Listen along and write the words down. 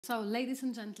So, ladies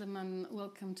and gentlemen,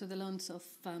 welcome to the launch of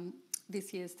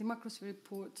this year's democracy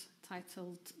report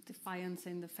titled Defiance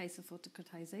in the Face of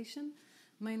Autocratization.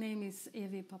 My name is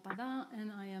Evie, Papada,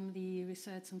 and I am the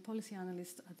Research and Policy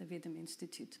Analyst at the V-Dem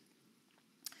Institute.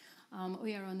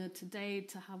 We are honored today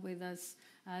to have with us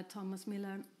Thomas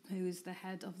Miller, who is the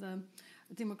head of the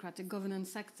Democratic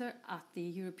Governance sector at the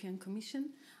European Commission,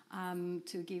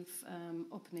 to give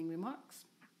opening remarks.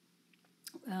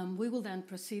 We will then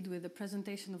proceed with the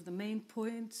presentation of the main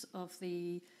points of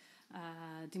the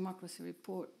democracy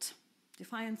report,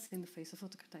 Defiance in the Face of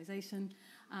Autocratization,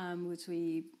 which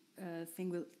we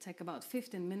think will take about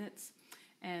 15 minutes.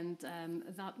 And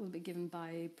that will be given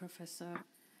by Professor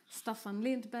Staffan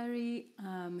Lindberg,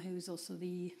 who is also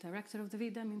the director of the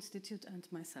V-Dem Institute, and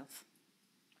myself.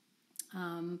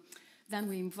 Then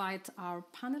we invite our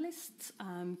panelists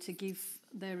to give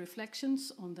their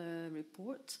reflections on the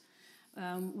report.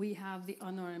 We have the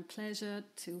honor and pleasure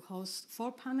to host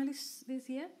 4 panelists this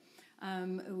year,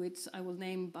 which I will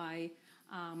name by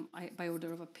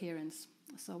order of appearance.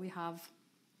 So we have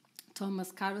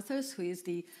Thomas Carothers, who is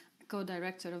the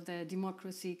co-director of the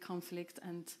Democracy, Conflict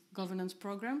and Governance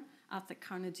Program at the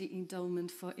Carnegie Endowment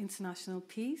for International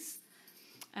Peace,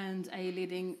 and a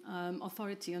leading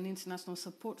authority on international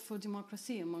support for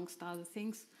democracy, amongst other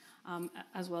things,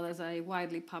 as well as a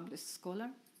widely published scholar.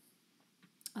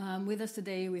 With us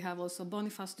today we have also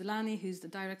Boniface Dulani, who's the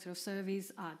Director of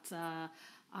Surveys at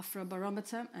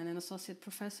Afrobarometer and an Associate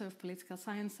Professor of Political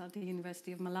Science at the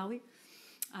University of Malawi.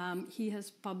 He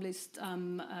has published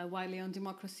widely on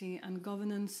democracy and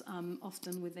governance,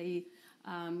 often with a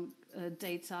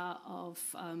data of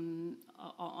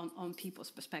on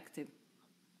people's perspective.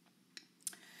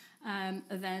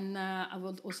 Then I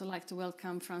would also like to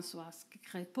welcome François,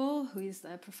 who is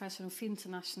the Professor of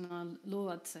International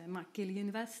Law at McGill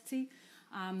University.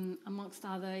 Amongst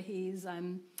other, he is a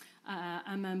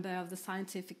member of the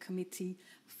Scientific Committee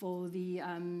for the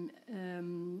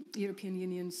European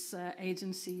Union's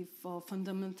Agency for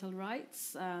Fundamental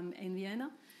Rights in Vienna.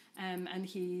 And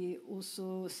he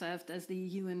also served as the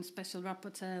UN Special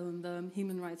Rapporteur on the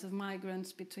human rights of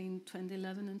migrants between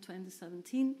 2011 and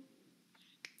 2017.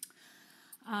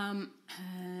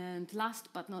 And last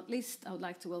but not least, I would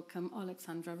like to welcome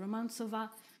Alexandra Romantsova,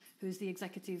 who is the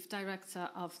Executive Director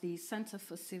of the Center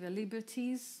for Civil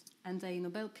Liberties and a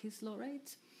Nobel Peace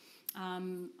Laureate.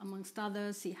 Amongst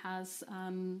others, he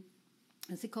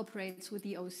cooperates with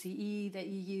the OCE, the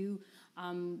EU,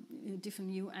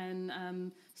 different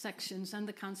UN sections, and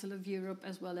the Council of Europe,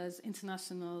 as well as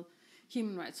international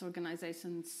human rights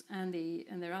organizations and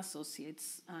their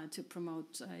associates to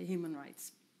promote human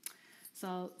rights.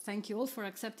 So thank you all for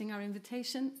accepting our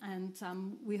invitation, and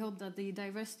we hope that the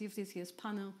diversity of this year's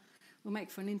panel will make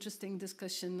for an interesting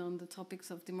discussion on the topics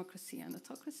of democracy and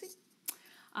autocracy.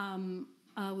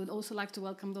 I would also like to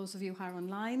welcome those of you who are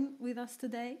online with us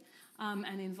today,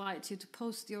 and invite you to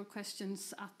post your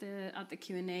questions at the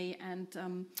Q&A,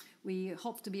 and we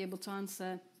hope to be able to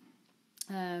answer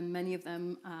many of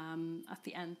them at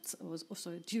the end, or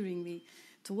also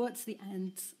towards the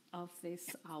end of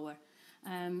this hour.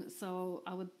 So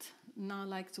I would now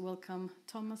like to welcome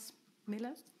Thomas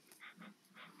Miller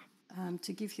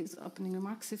to give his opening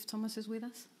remarks, if Thomas is with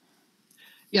us.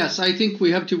 Yes, I think we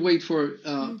have to wait for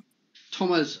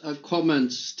Thomas'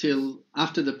 comments till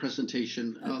after the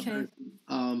presentation. Okay.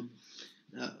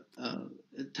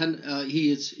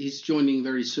 He's joining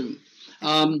very soon.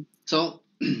 So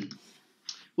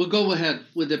we'll go ahead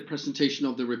with the presentation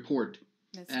of the report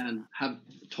and have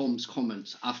Tom's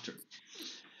comments after.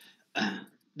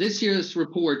 This year's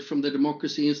report from the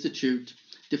Democracy Institute,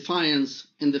 Defiance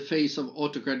in the Face of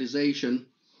Autocratization,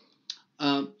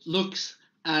 looks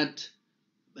at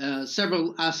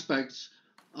several aspects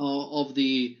of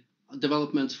the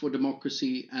developments for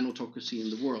democracy and autocracy in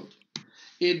the world.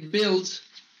 It builds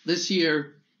this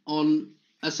year on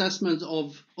assessments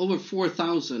of over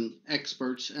 4,000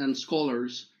 experts and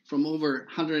scholars from over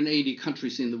 180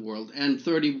 countries in the world and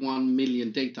 31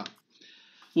 million data.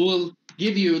 We'll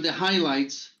give you the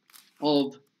highlights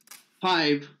of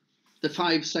the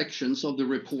five sections of the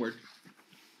report,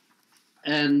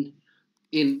 and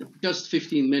in just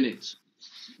 15 minutes.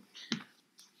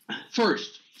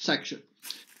 First section,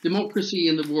 Democracy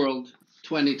in the World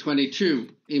 2022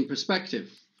 in Perspective.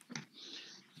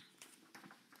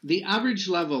 The average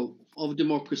level of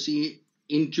democracy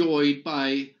enjoyed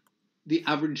by the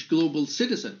average global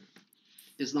citizen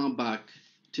is now back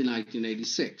to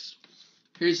 1986.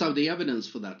 Here's how the evidence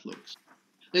for that looks.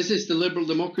 This is the Liberal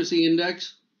Democracy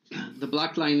Index, the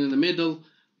black line in the middle,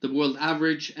 the world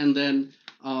average, and then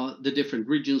the different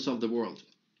regions of the world.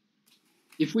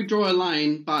 If we draw a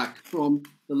line back from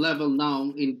the level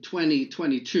now in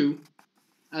 2022,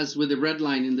 as with the red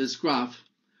line in this graph,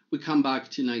 we come back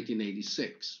to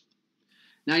 1986.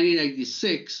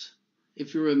 1986,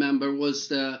 if you remember, was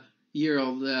the year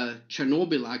of the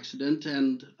Chernobyl accident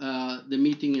and the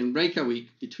meeting in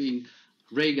Reykjavik between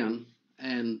Reagan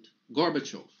and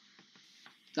Gorbachev.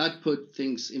 That put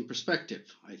things in perspective,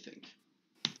 I think.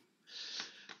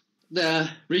 The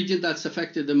region that's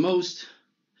affected the most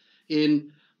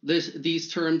in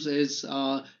these terms is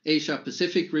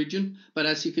Asia-Pacific region, but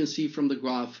as you can see from the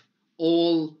graph,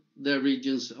 all the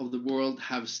regions of the world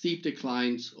have steep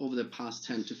declines over the past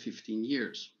 10 to 15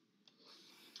 years.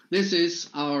 This is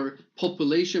our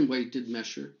population-weighted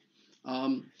measure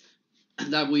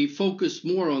that we focus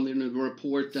more on in the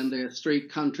report than the straight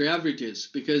country averages,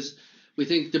 because we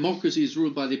think democracy is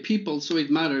ruled by the people, so it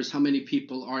matters how many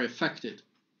people are affected.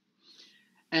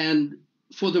 And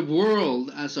for the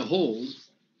world as a whole,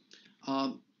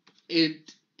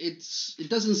 it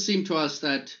doesn't seem to us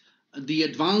that the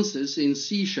advances in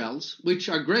seashells, which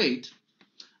are great,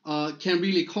 can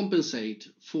really compensate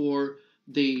for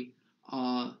the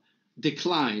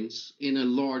declines in a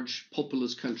large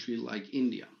populous country like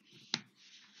India.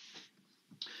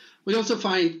 We also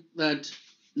find that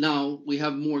now we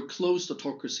have more closed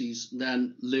autocracies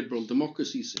than liberal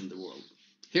democracies in the world.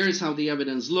 Here is how the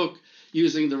evidence look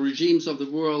using the regimes of the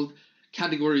world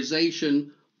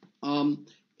categorization.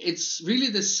 It's really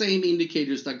the same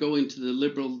indicators that go into the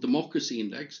liberal democracy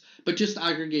index, but just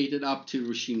aggregated up to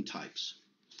regime types.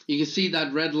 You can see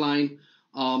that red line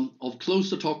of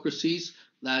closed autocracies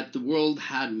that the world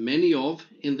had many of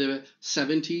in the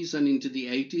 70s and into the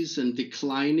 80s and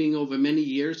declining over many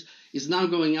years is now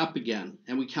going up again.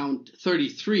 And we count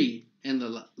 33 in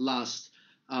the last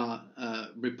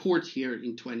report here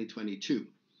in 2022.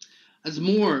 As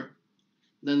more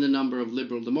than the number of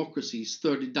liberal democracies,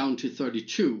 down to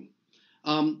 32.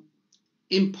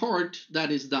 In part,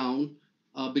 that is down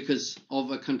because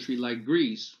of a country like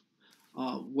Greece,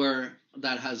 where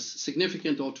that has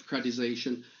significant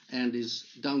autocratization and is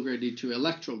downgraded to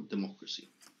electoral democracy.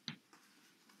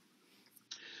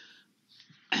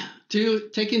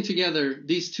 Taking together,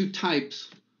 these two types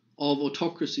of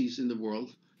autocracies in the world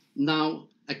now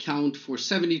account for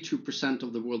 72%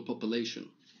 of the world population.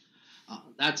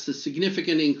 That's a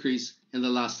significant increase in the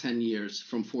last 10 years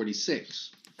from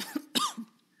 46.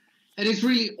 And it's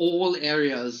really all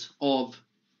areas of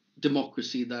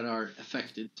democracy that are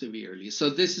affected severely. So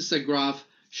this is a graph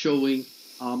showing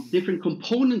different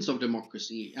components of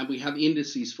democracy, and we have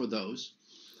indices for those.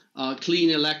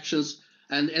 Clean elections,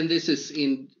 and this is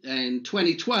in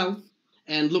 2012,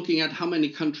 and looking at how many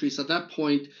countries at that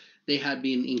point they had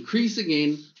been increasing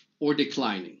in or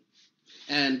declining.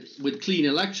 And with clean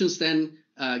elections then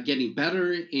getting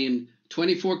better in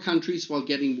 24 countries while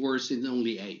getting worse in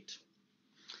only 8.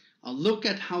 Look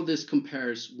at how this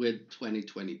compares with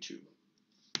 2022.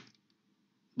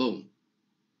 Boom.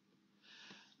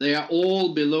 They are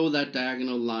all below that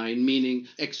diagonal line, meaning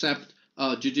except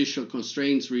judicial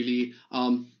constraints really,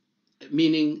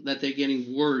 meaning that they're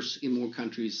getting worse in more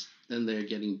countries than they're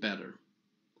getting better.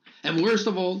 And worst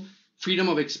of all, freedom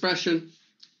of expression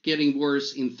getting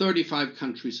worse in 35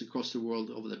 countries across the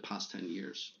world over the past 10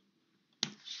 years.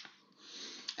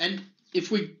 And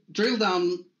if we drill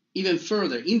down even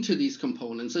further into these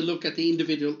components and look at the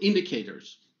individual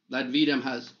indicators, that V-Dem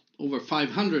has over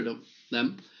 500 of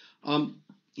them,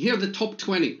 here are the top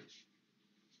 20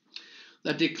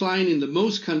 that decline in the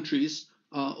most countries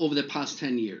over the past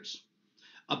 10 years.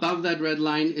 Above that red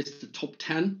line is the top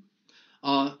 10,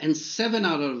 and 7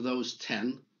 out of those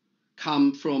 10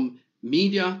 come from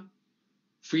media,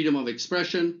 freedom of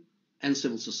expression, and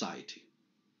civil society.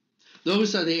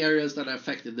 Those are the areas that are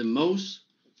affected the most,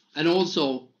 and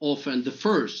also often the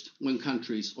first when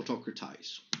countries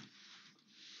autocratize.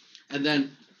 And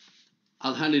then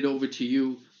I'll hand it over to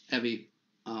you, Evie,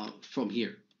 from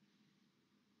here.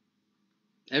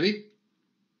 Evie?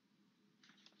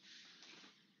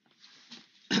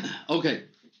 Okay.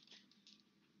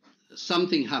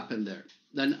 Something happened there.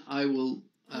 Then I will...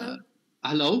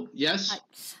 Hello? Yes?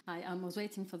 Hi. I was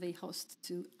waiting for the host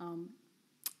to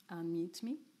unmute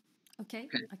me. Okay,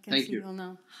 I can Thank see you all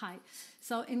now. Hi.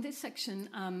 So in this section,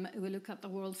 we look at the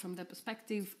world from the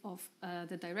perspective of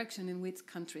the direction in which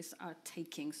countries are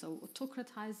taking, so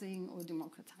autocratizing or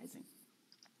democratizing.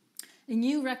 A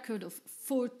new record of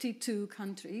 42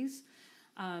 countries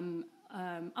are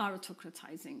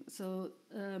autocratizing. So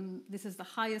this is the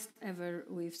highest ever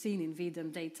we've seen in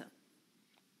V-Dem data.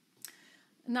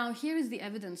 Now, here is the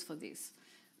evidence for this.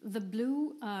 The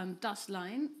blue dust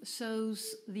line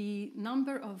shows the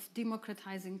number of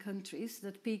democratizing countries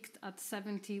that peaked at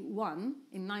 71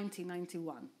 in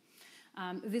 1991.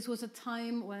 This was a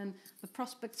time when the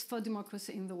prospects for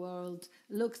democracy in the world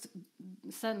looked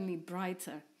certainly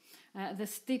brighter. The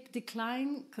steep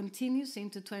decline continues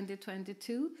into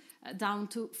 2022, down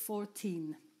to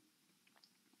 14.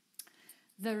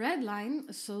 The red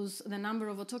line shows the number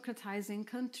of autocratizing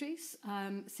countries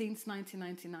since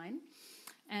 1999,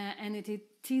 and it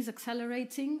is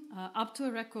accelerating up to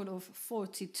a record of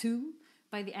 42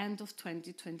 by the end of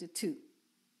 2022.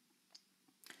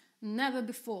 Never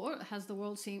before has the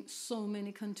world seen so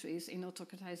many countries in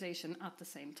autocratization at the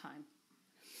same time.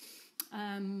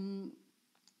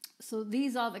 So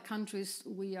these are the countries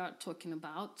we are talking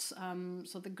about.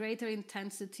 So the greater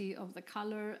intensity of the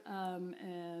color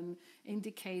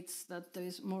indicates that there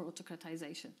is more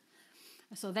autocratization.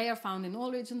 So they are found in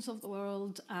all regions of the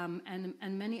world, and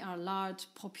many are large,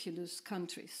 populous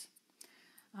countries.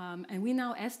 And we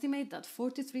now estimate that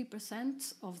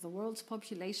 43% of the world's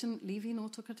population live in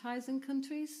autocratizing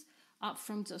countries, up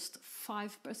from just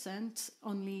 5%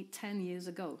 only 10 years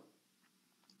ago.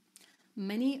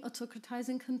 Many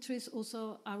autocratizing countries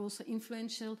are also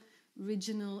influential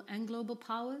regional and global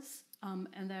powers,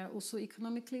 and they're also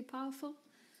economically powerful.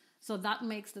 So that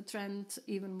makes the trend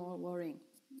even more worrying,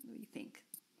 we think.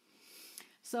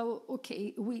 So,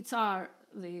 okay, which are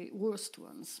the worst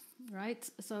ones, right?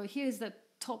 So here's the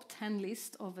top 10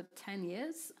 list over 10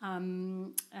 years,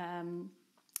 and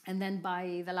then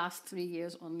by the last 3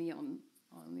 years only on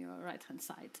your right-hand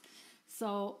side.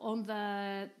 So on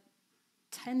the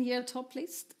 10-year top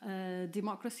list,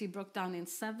 democracy broke down in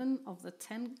 7 of the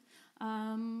 10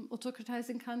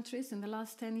 autocratizing countries in the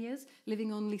last 10 years,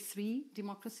 leaving only 3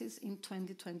 democracies in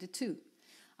 2022.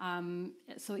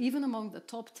 So even among the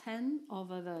top 10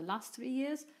 over the last 3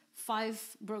 years,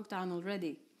 5 broke down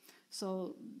already.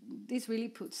 So this really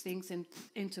puts things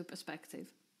into perspective.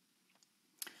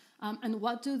 And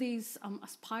what do these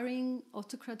aspiring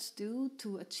autocrats do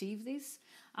to achieve this?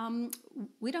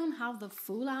 We don't have the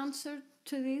full answer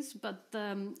to this, but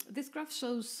this graph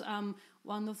shows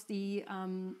one of the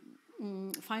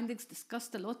findings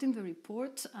discussed a lot in the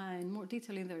report, in more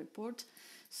detail in the report.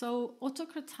 So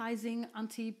autocratizing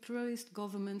anti-pluralist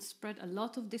governments spread a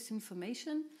lot of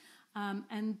disinformation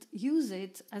and use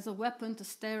it as a weapon to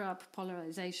stir up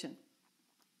polarization.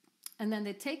 And then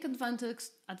they take advantage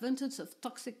of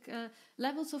toxic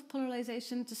levels of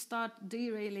polarization to start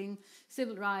derailing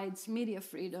civil rights, media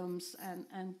freedoms,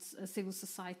 and civil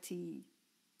society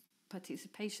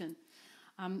participation.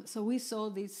 So we saw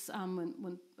this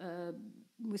when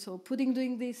we saw Putin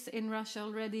doing this in Russia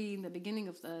already in the beginning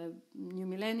of the new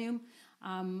millennium,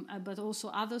 but also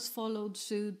others followed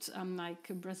suit, like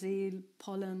Brazil,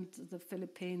 Poland, the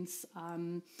Philippines,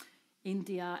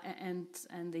 India, and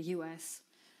the US.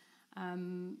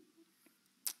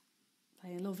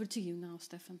 Over to you now,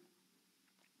 Staffan.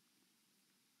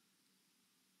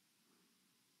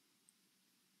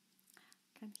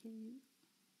 Can't hear you.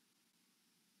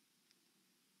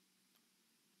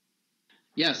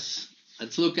 Yes,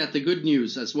 let's look at the good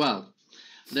news as well.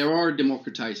 There are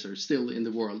democratizers still in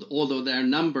the world, although their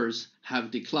numbers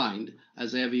have declined,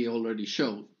 as Evie already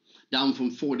showed, down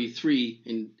from 43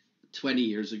 in 20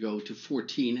 years ago to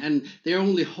 14, and they're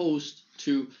only host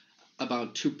to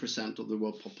about 2% of the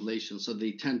world population, so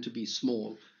they tend to be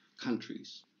small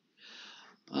countries.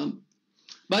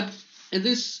 But in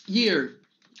this year,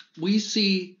 we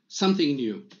see something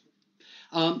new.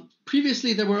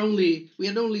 Previously, we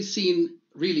had only seen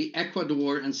really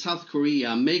Ecuador and South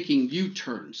Korea making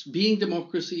U-turns, being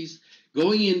democracies,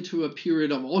 going into a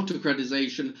period of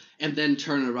autocratization, and then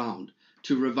turn around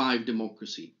to revive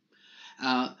democracy.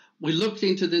 We looked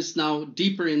into this now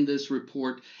deeper in this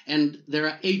report, and there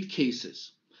are 8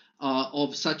 cases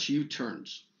of such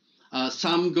U-turns.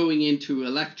 Some going into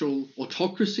electoral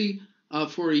autocracy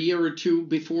for a year or two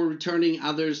before returning,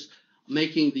 others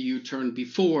making the U-turn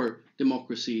before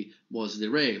democracy was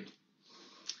derailed.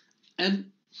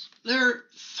 And there are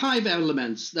 5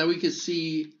 elements that we can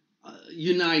see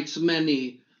unites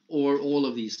many or all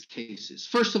of these cases.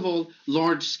 First of all,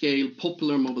 large-scale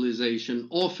popular mobilization,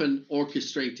 often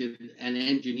orchestrated and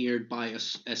engineered by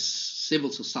a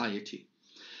civil society.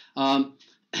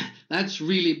 That's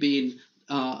really been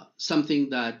something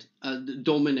that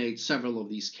dominates several of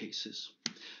these cases.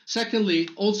 Secondly,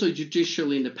 also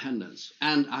judicial independence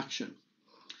and action.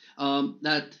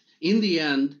 That in the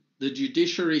end, the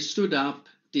judiciary stood up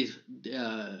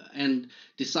and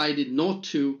decided not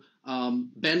to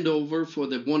bend over for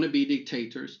the wannabe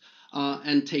dictators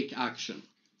and take action.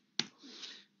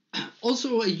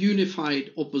 Also a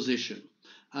unified opposition.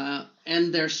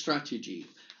 and their strategy,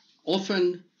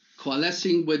 often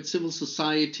coalescing with civil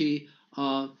society,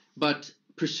 but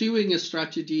pursuing a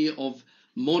strategy of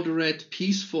moderate,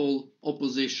 peaceful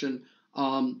opposition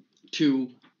to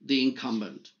the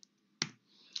incumbent,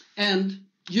 and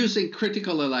using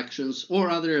critical elections or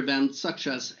other events such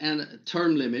as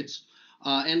term limits,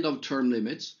 end of term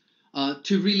limits,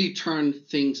 to really turn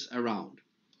things around.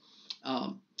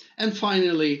 And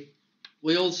finally,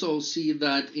 we also see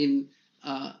that in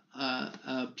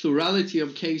a plurality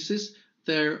of cases,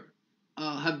 there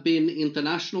have been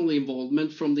international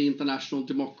involvement from the international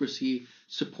democracy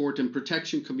support and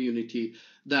protection community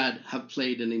that have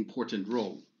played an important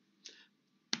role.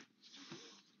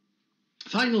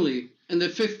 Finally, in the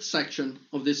fifth section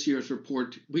of this year's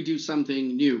report, we do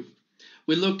something new.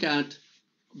 We look at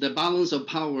the balance of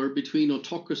power between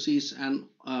autocracies and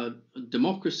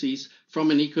democracies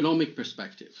from an economic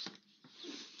perspective.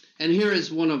 And here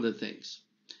is one of the things,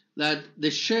 that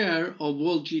the share of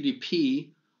world GDP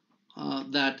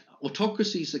that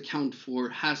autocracies account for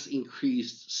has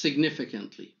increased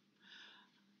significantly,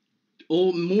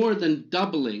 or more than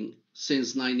doubling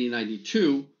since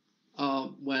 1992,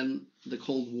 when the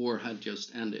Cold War had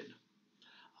just ended.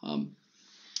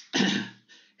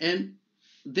 And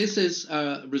this is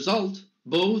a result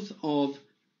both of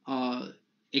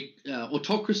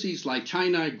autocracies like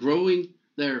China growing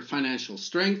their financial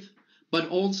strength, but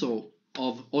also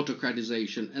of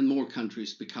autocratization and more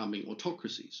countries becoming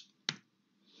autocracies.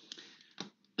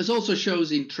 This also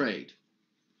shows in trade.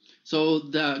 So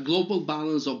the global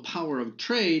balance of power of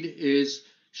trade is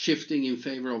shifting in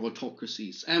favor of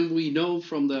autocracies. And we know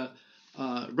from the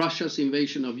Russia's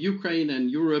invasion of Ukraine and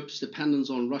Europe's dependence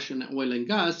on Russian oil and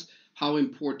gas how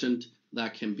important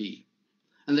that can be.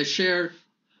 And the share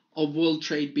of world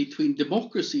trade between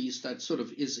democracies that sort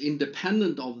of is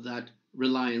independent of that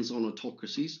reliance on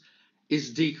autocracies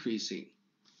is decreasing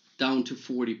down to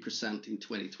 40% in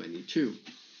 2022.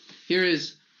 Here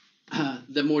is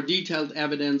the more detailed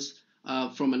evidence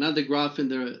from another graph in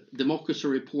the democracy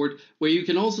report, where you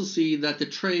can also see that the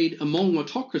trade among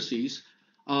autocracies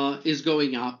is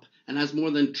going up and has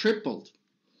more than tripled.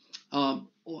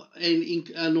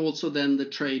 And also then the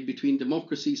trade between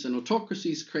democracies and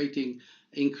autocracies, creating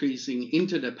increasing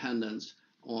interdependence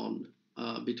on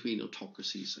between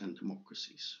autocracies and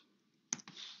democracies.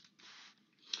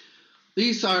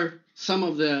 These are some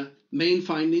of the main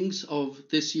findings of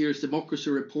this year's democracy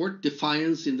report,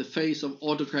 Defiance in the Face of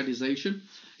Autocratization.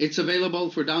 It's available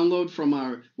for download from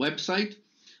our website,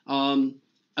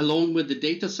 along with the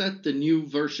dataset, the new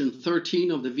version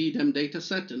 13 of the V-Dem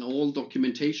dataset and all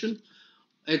documentation.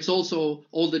 It's also,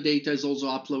 all the data is also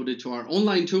uploaded to our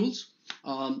online tools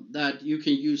that you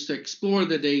can use to explore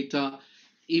the data,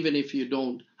 even if you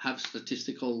don't have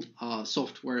statistical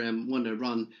software and want to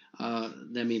run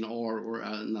them in R or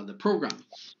another program.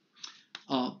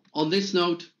 On this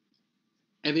note,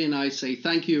 Evie and I say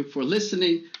thank you for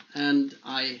listening, and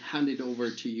I hand it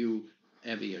over to you,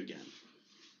 Evie, again.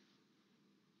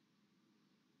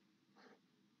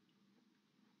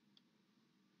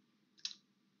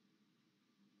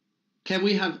 Can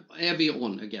we have Evie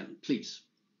on again, please?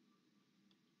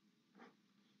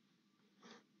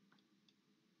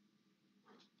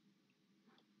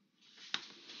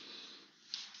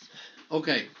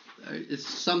 Okay, it's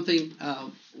something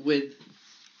with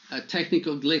a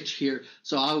technical glitch here,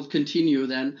 so I'll continue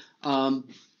then.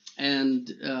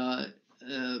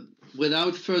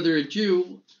 Without further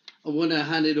ado, I want to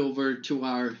hand it over to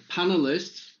our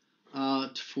panelists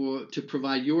to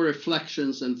provide your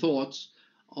reflections and thoughts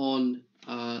on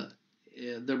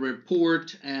the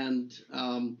report and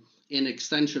an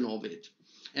extension of it.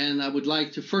 And I would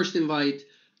like to first invite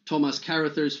Thomas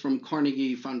Carothers from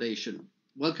Carnegie Foundation.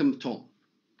 Welcome, Tom.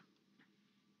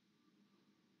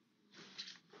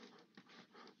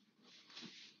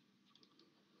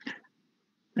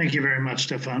 Thank you very much,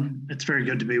 Staffan. It's very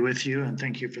good to be with you, and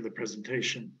thank you for the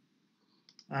presentation.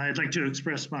 I'd like to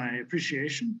express my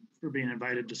appreciation for being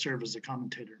invited to serve as a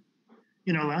commentator.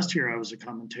 You know, last year I was a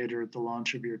commentator at the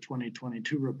launch of your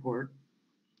 2022 report,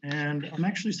 and I'm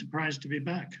actually surprised to be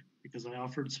back because I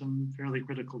offered some fairly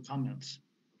critical comments.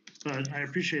 But I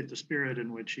appreciate the spirit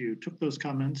in which you took those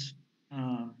comments,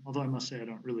 although I must say I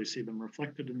don't really see them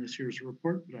reflected in this year's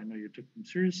report, but I know you took them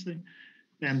seriously.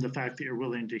 And the fact that you're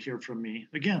willing to hear from me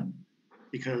again,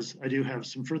 because I do have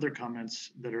some further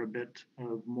comments that are a bit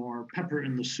of more pepper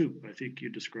in the soup. I think you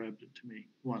described it to me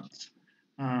once.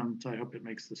 So I hope it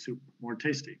makes the soup more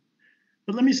tasty.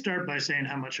 But let me start by saying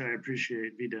how much I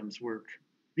appreciate V-Dem's work.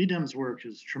 V-Dem's work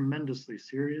is tremendously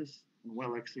serious and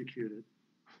well executed.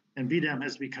 And V-Dem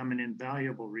has become an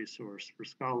invaluable resource for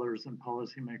scholars and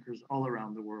policymakers all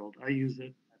around the world. I use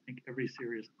it. I think every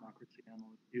serious democracy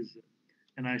analyst uses it.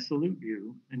 And I salute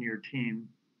you and your team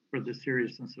for the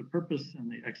seriousness of purpose and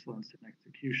the excellence in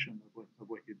execution of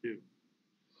what you do.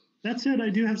 That said, I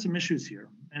do have some issues here.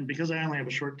 And because I only have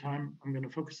a short time, I'm going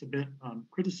to focus a bit on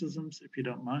criticisms, if you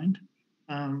don't mind.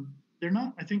 They're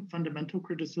not, I think, fundamental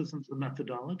criticisms of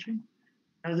methodology.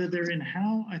 Rather, they're in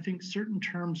how I think certain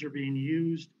terms are being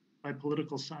used by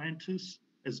political scientists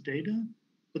as data.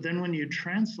 But then when you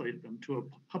translate them to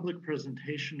a public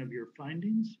presentation of your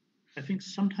findings, I think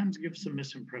sometimes gives some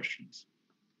misimpressions.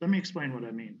 Let me explain what I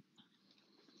mean.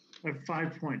 I have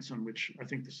 5 points on which I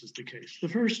think this is the case. The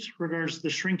first regards the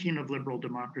shrinking of liberal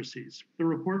democracies. The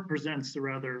report presents the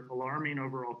rather alarming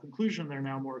overall conclusion there are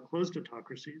now more closed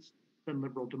autocracies than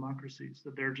liberal democracies,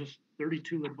 that there are just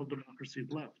 32 liberal democracies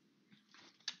left.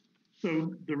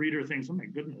 So the reader thinks, oh my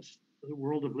goodness, the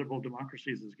world of liberal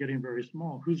democracies is getting very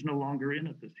small. Who's no longer in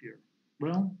it this year?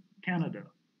 Well, Canada.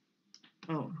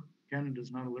 Oh,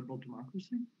 Canada's not a liberal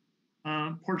democracy?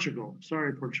 Portugal.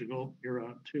 Sorry, Portugal, you're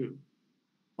out too.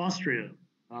 Austria,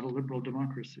 not a liberal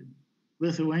democracy.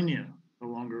 Lithuania, no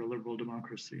longer a liberal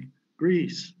democracy.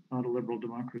 Greece, not a liberal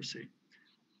democracy.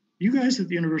 You guys at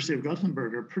the University of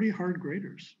Gothenburg are pretty hard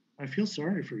graders. I feel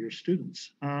sorry for your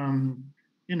students.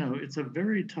 You know, it's a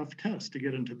very tough test to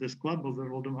get into this club of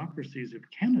liberal democracies if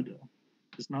Canada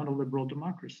is not a liberal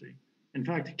democracy. In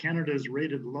fact, Canada is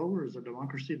rated lower as a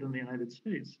democracy than the United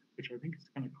States, which I think is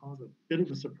going to cause a bit of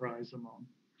a surprise among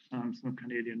some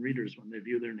Canadian readers when they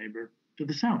view their neighbor to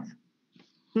the south.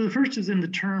 So the first is in the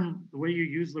term, the way you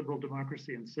use liberal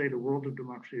democracy and say the world of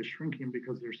democracy is shrinking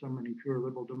because there's so many fewer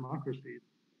liberal democracies,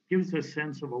 gives a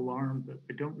sense of alarm that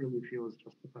I don't really feel is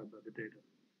justified by the data.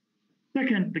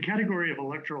 Second, the category of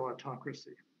electoral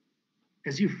autocracy.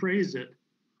 As you phrase it,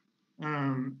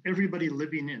 everybody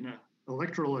living in an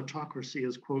electoral autocracy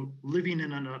is, quote, living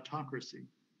in an autocracy.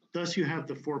 Thus, you have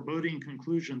the foreboding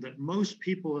conclusion that most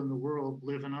people in the world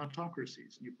live in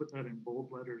autocracies. And you put that in bold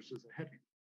letters as a heading.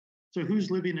 So who's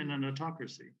living in an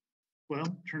autocracy? Well,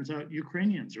 turns out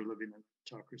Ukrainians are living in an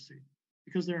autocracy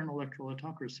because they're an electoral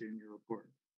autocracy in your report.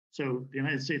 So the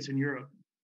United States and Europe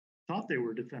thought they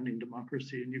were defending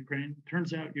democracy in Ukraine.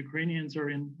 Turns out Ukrainians are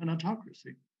in an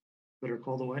autocracy. Better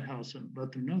call the White House and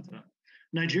let them know that.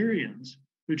 Nigerians,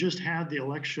 who just had the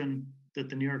election that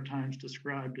the New York Times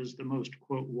described as the most,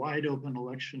 quote, wide open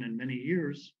election in many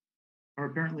years, are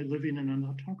apparently living in an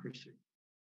autocracy.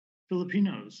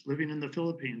 Filipinos living in the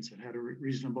Philippines that had a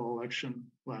reasonable election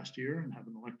last year and have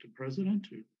an elected president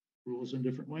who rules in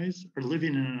different ways, are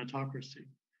living in an autocracy.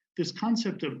 This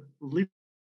concept of living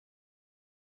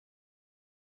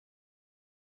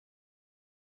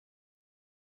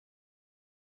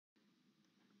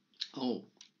Oh,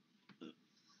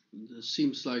 it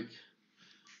seems like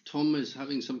Tom is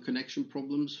having some connection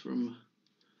problems from...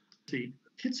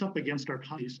 hits up against our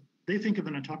colleagues. They think of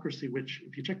an autocracy which,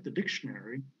 if you check the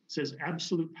dictionary, says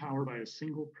absolute power by a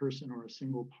single person or a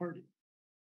single party.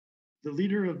 The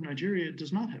leader of Nigeria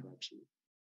does not have absolute.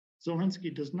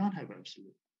 Zelensky does not have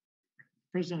absolute.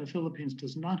 The president of the Philippines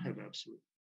does not have absolute.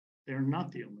 They are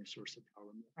not the only source of power.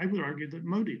 I would argue that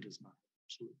Modi does not have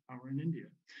absolute power in India.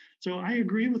 So I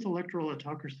agree with electoral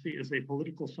autocracy as a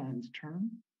political science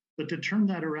term, but to turn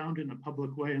that around in a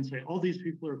public way and say all these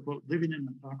people are, quote, living in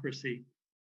autocracy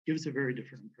gives a very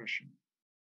different impression.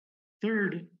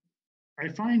 Third, I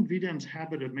find V-Dem's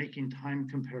habit of making time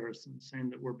comparisons,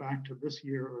 saying that we're back to this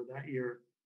year or that year,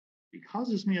 it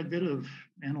causes me a bit of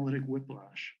analytic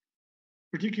whiplash.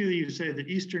 Particularly, you say that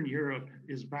Eastern Europe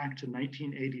is back to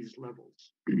 1980s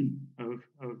levels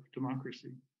of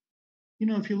democracy. You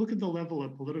know, if you look at the level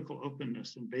of political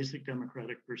openness and basic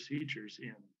democratic procedures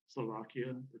in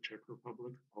Slovakia, the Czech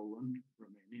Republic, Poland,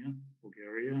 Romania,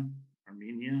 Bulgaria,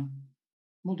 Armenia,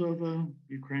 Moldova,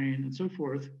 Ukraine, and so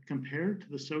forth, compared to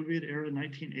the Soviet era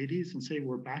 1980s and say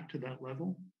we're back to that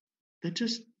level, that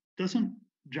just doesn't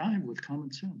jive with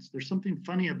common sense. There's something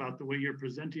funny about the way you're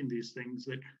presenting these things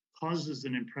that causes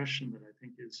an impression that I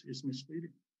think is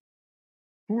misleading.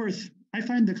 Fourth, I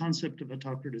find the concept of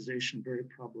autocratization very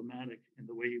problematic in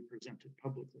the way you present it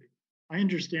publicly. I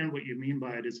understand what you mean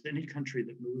by it is any country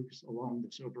that moves along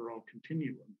this overall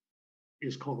continuum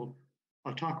is called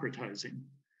autocratizing.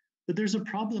 But there's a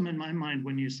problem in my mind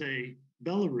when you say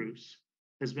Belarus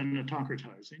has been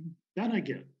autocratizing. That I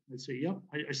get. I say, yep,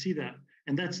 I see that.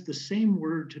 And that's the same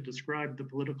word to describe the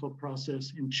political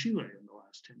process in Chile in the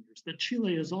last 10 years, that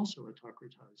Chile is also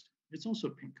autocratized. It's also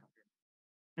pink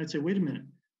under. I'd say, wait a minute.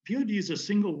 If you had to use a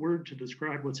single word to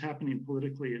describe what's happening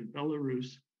politically in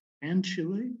Belarus and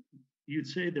Chile, you'd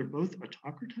say they're both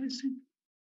autocratizing?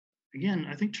 again,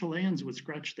 I think Chileans would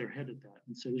scratch their head at that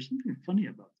and say there's something funny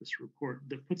about this report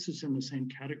that puts us in the same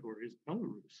category as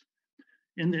Belarus.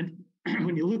 And then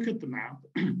when you look at the map,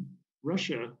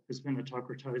 Russia has been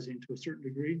autocratizing to a certain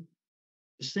degree,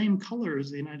 the same color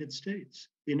as the United States.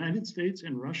 The United States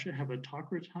and Russia have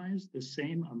autocratized the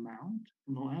same amount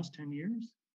in the last 10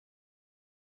 years.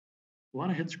 A lot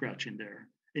of head scratching there.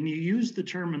 And you use the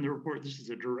term in the report, this is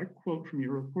a direct quote from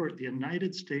your report, the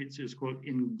United States is, quote,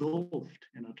 engulfed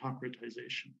in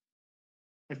autocratization.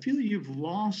 I feel you've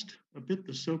lost a bit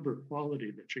the sober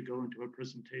quality that should go into a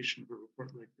presentation of a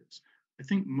report like this. I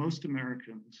think most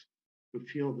Americans would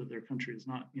feel that their country is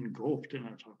not engulfed in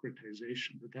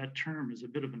autocratization, but that term is a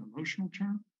bit of an emotional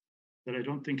term that I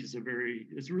don't think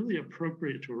is really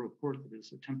appropriate to a report that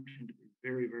is attempting to be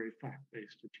very, very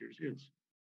fact-based, as yours is.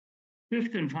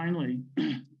 Fifth and finally,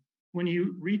 when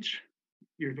you reach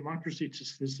your democracy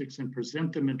statistics and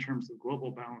present them in terms of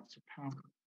global balance of power,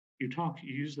 you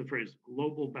use the phrase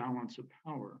global balance of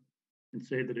power and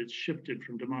say that it's shifted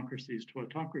from democracies to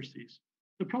autocracies.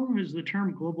 The problem is the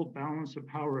term global balance of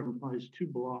power implies two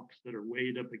blocks that are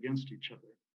weighed up against each other.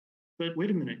 But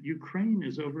wait a minute, Ukraine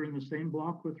is over in the same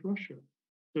block with Russia.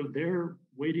 So they're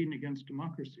weighting against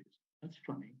democracies. That's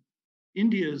funny.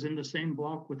 India is in the same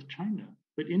block with China,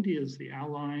 but India is the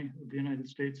ally of the United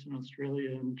States and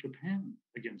Australia and Japan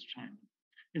against China.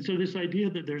 And so this idea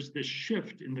that there's this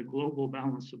shift in the global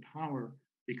balance of power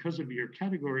because of your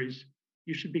categories,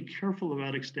 you should be careful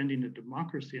about extending a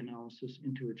democracy analysis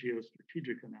into a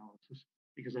geostrategic analysis,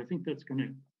 because I think that's going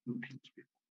to confuse people.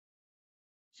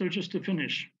 So just to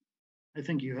finish, I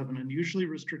think you have an unusually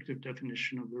restrictive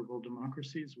definition of liberal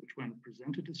democracies, which when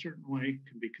presented a certain way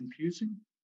can be confusing.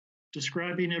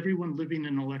 Describing everyone living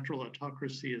in electoral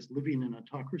autocracy as living in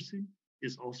autocracy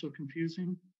is also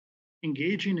confusing.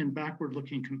 Engaging in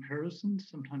backward-looking comparisons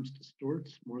sometimes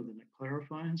distorts more than it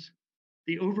clarifies.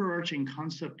 The overarching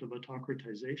concept of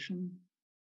autocratization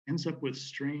ends up with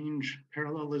strange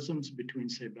parallelisms between,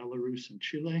 say, Belarus and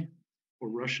Chile, or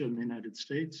Russia and the United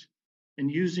States. And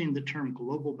using the term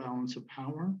global balance of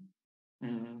power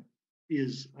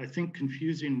is, I think,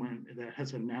 confusing when that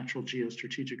has a natural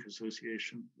geostrategic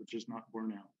association, which is not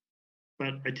borne out.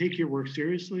 But I take your work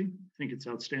seriously. I think it's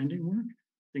outstanding work.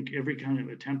 I think every kind of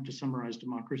attempt to summarize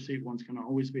democracy, one's going to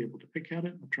always be able to pick at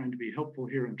it. I'm trying to be helpful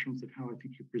here in terms of how I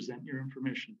think you present your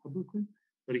information publicly.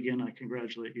 But again, I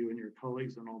congratulate you and your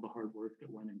colleagues on all the hard work that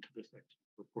went into this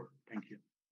excellent report. Thank you.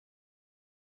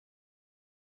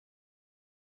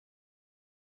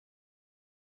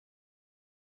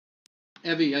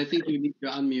 Evie, I think you need to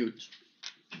unmute.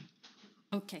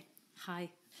 Okay. Hi.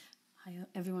 Hi,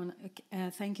 everyone. Okay.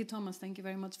 Thank you, Thomas. Thank you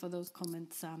very much for those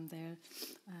comments. They're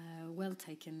well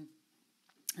taken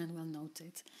and well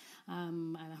noted.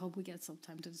 And I hope we get some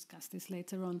time to discuss this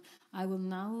later on. I would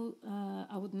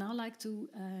now like to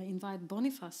invite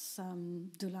Boniface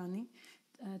Dulani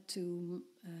to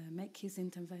make his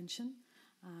intervention.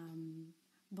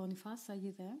 Boniface, are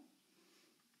you there?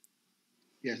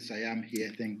 Yes, I am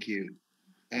here. Thank you.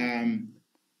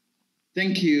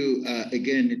 Thank you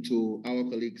again to our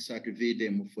colleague Sasha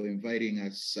V-Dem for inviting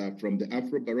us from the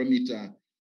Afrobarometer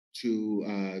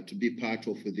to be part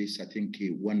of this, I think, a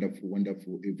wonderful,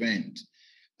 wonderful event.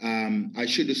 I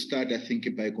should start, I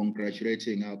think, by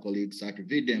congratulating our colleague Sasha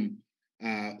V-Dem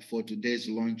for today's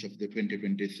launch of the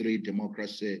 2023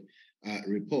 Democracy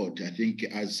Report. I think,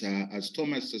 as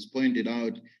Thomas has pointed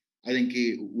out, I think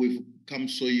we've come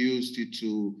so used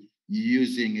to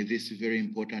using this very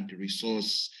important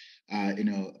resource,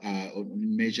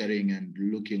 measuring and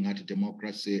looking at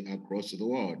democracy across the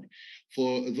world.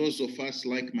 For those of us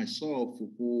like myself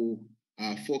who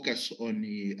focus on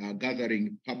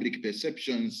gathering public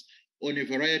perceptions on a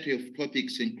variety of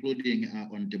topics, including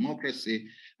on democracy,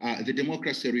 the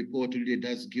Democracy Report really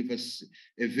does give us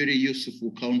a very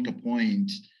useful counterpoint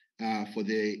for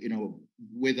the,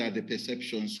 whether the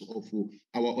perceptions of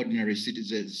our ordinary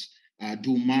citizens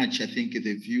do match, I think,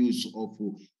 the views of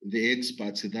the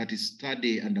experts that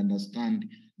study and understand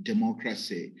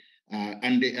democracy.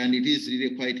 And it is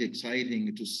really quite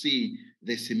exciting to see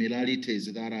the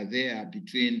similarities that are there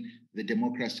between the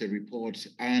Democracy Report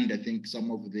and, I think, some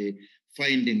of the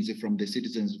findings from the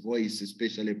Citizens' Voice,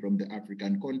 especially from the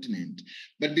African continent.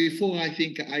 But before I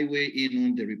think I weigh in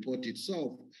on the report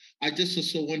itself, I just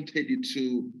also wanted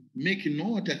to make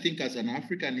note, I think, as an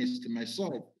Africanist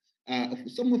myself, of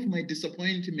some of my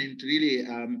disappointment, really,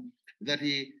 that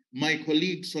my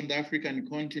colleagues on the African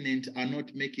continent are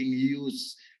not making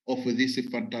use of this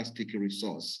fantastic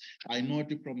resource. I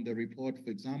noted from the report, for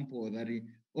example, that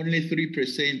only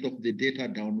 3% of the data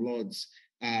downloads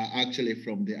are actually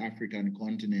from the African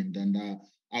continent. And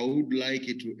I would like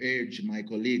to urge my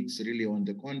colleagues really on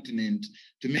the continent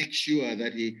to make sure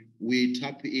that we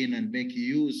tap in and make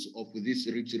use of this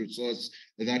rich resource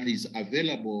that is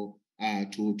available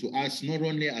to us, not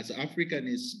only as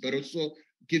Africans, but also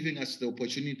giving us the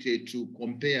opportunity to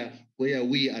compare where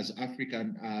we as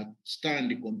African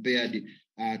stand compared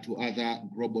to other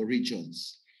global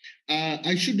regions.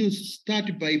 I should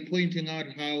start by pointing out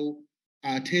how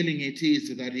telling it is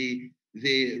that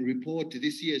the report,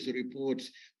 this year's report,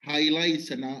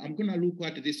 highlights, and I'm going to look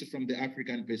at this from the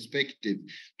African perspective,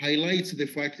 highlights the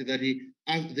fact that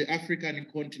the African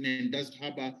continent does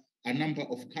have a number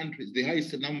of countries, the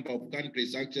highest number of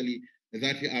countries actually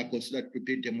that are considered to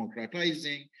be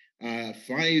democratizing,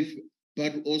 5,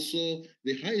 but also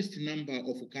the highest number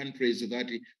of countries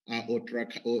that are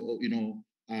autocratizing,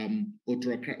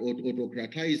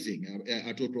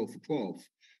 a total of 12.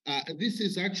 This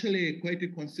is actually quite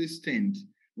consistent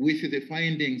with the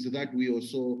findings that we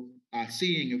also are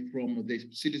seeing from the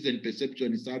citizen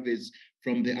perception surveys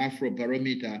from the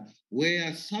Afrobarometer,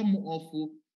 where some of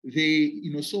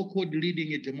the so-called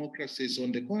leading democracies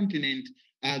on the continent,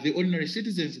 the ordinary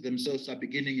citizens themselves are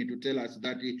beginning to tell us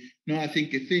that, no, I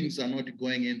think things are not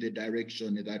going in the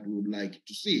direction that we would like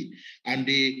to see. And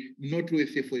not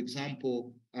with, for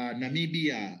example,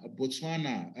 Namibia,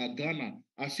 Botswana, Ghana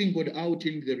are singled out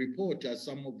in the report as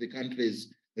some of the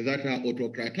countries that are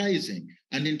autocratizing.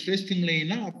 And interestingly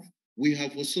enough, we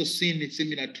have also seen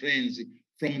similar trends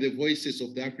from the voices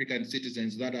of the African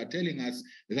citizens that are telling us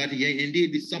that, yeah,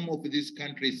 indeed, some of these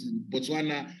countries,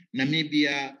 Botswana,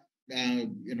 Namibia,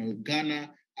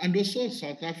 Ghana, and also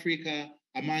South Africa,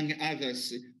 among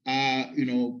others, are,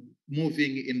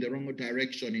 moving in the wrong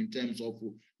direction in terms of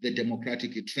the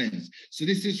democratic trends. So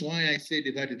this is why I said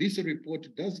that this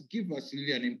report does give us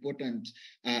really an important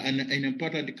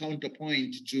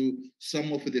counterpoint to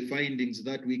some of the findings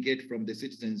that we get from the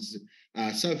citizens'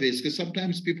 surveys, because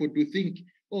sometimes people do think,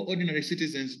 oh, ordinary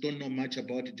citizens don't know much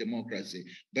about democracy.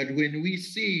 But when we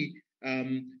see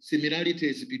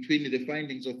similarities between the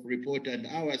findings of report and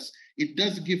ours, it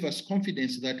does give us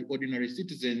confidence that ordinary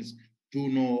citizens do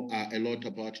know a lot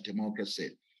about democracy.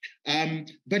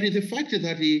 But the fact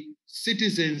that the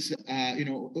citizens,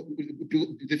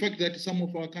 the fact that some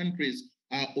of our countries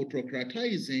are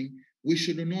autocratizing, we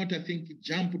should not, I think,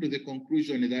 jump to the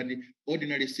conclusion that the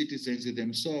ordinary citizens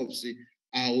themselves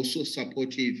are also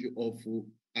supportive of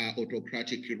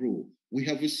autocratic rule. We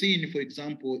have seen, for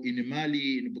example, in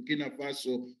Mali, in Burkina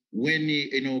Faso, when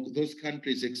those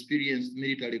countries experienced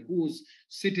military coups,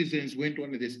 citizens went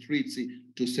on the streets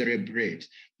to celebrate.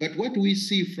 But what we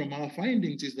see from our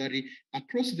findings is that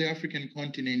across the African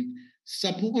continent,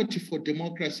 support for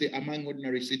democracy among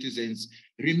ordinary citizens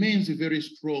remains very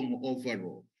strong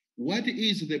overall. What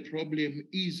is the problem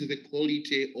is the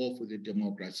quality of the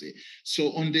democracy.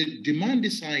 So on the demand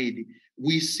side,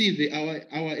 we see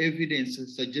our evidence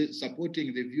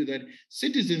supporting the view that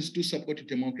citizens do support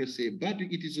democracy, but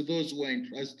it is those who are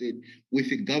entrusted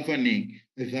with governing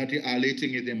that are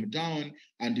letting them down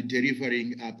and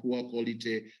delivering a poor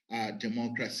quality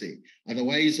democracy.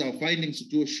 Otherwise, our findings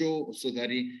do show also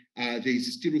that there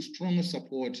is still strong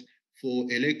support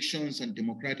for elections and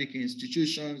democratic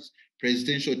institutions,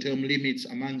 presidential term limits,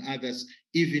 among others,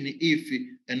 even if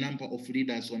a number of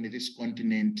leaders on this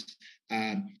continent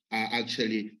are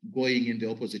actually going in the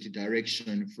opposite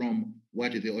direction from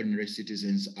what the ordinary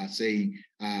citizens are saying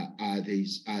are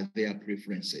their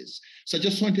preferences. So I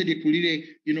just wanted to really,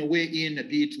 weigh in a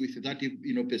bit with that,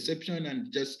 perception,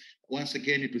 and just once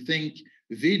again to thank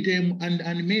V-Dem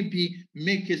and maybe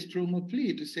make a strong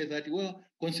plea to say that, well,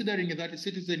 considering that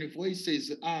citizen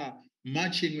voices are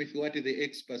matching with what the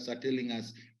experts are telling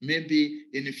us, maybe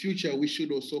in the future we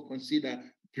should also consider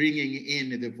bringing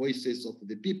in the voices of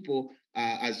the people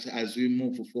as we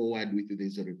move forward with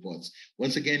these reports.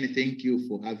 Once again, thank you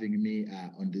for having me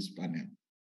on this panel.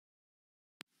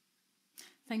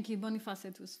 Thank you, Boniface.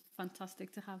 It was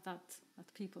fantastic to have that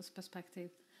people's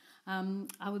perspective.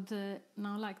 I would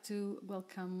now like to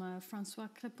welcome François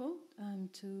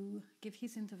to give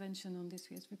his intervention on this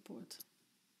year's report.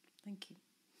 Thank you.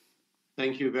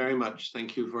 Thank you very much.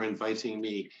 Thank you for inviting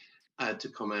me to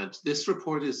comment. This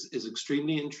report is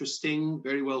extremely interesting,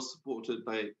 very well supported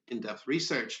by in-depth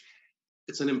research.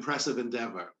 It's an impressive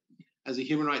endeavor. As a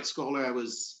human rights scholar, I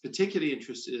was particularly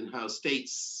interested in how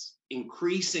states'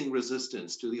 increasing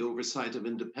resistance to the oversight of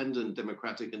independent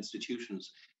democratic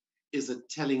institutions is a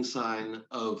telling sign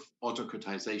of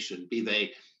autocratization, be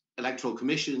they electoral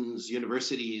commissions,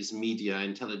 universities, media,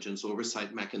 intelligence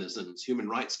oversight mechanisms, human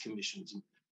rights commissions, and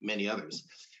many others.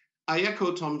 I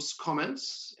echo Tom's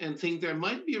comments and think there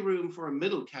might be room for a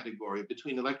middle category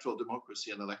between electoral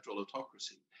democracy and electoral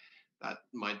autocracy. That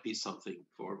might be something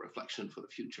for reflection for the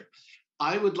future.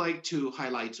 I would like to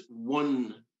highlight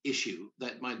one issue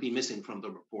that might be missing from the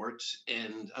report,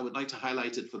 and I would like to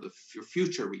highlight it for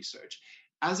future research,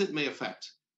 as it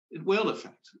will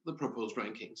affect the proposed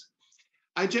rankings.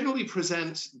 I generally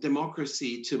present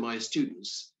democracy to my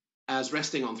students as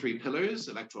resting on three pillars: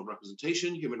 electoral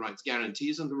representation, human rights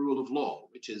guarantees, and the rule of law,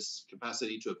 which is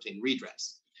capacity to obtain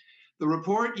redress. The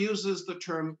report uses the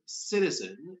term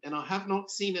citizen, and I have not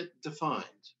seen it defined,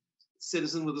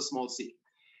 citizen with a small c.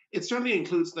 It certainly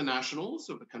includes the nationals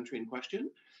of the country in question.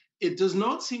 It does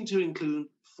not seem to include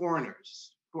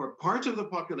foreigners who are part of the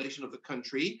population of the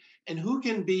country and who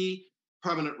can be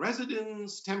permanent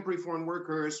residents, temporary foreign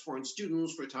workers, foreign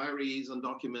students, retirees,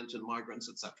 undocumented migrants,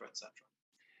 etc., etc.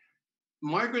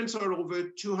 Migrants are over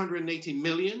 280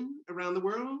 million around the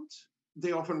world.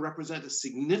 They often represent a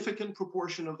significant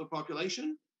proportion of the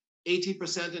population,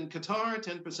 80% in Qatar,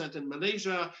 10% in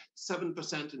Malaysia,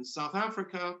 7% in South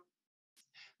Africa.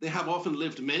 They have often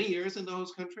lived many years in the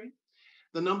host country.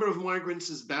 The number of migrants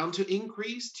is bound to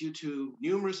increase due to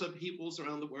numerous upheavals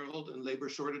around the world and labor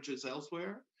shortages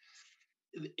elsewhere.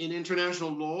 In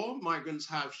international law, migrants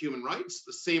have human rights,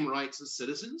 the same rights as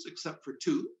citizens, except for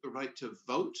two: the right to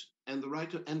vote and the right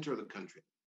to enter the country.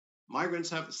 Migrants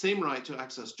have the same right to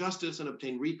access justice and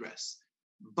obtain redress,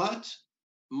 but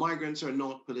migrants are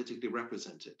not politically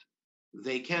represented.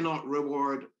 They cannot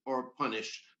reward or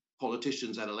punish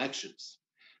politicians at elections.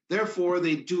 Therefore,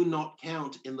 they do not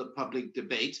count in the public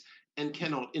debate and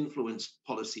cannot influence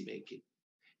policymaking.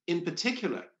 In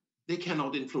particular, they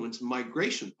cannot influence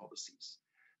migration policies.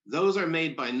 Those are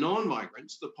made by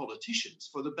non-migrants, the politicians,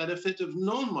 for the benefit of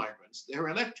non-migrants, their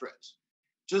electorate.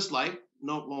 Just like,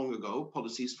 not long ago,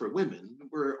 policies for women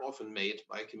were often made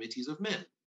by committees of men.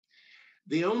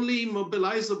 The only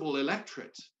mobilizable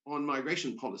electorate on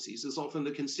migration policies is often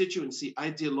the constituency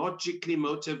ideologically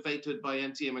motivated by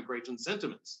anti-immigration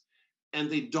sentiments, and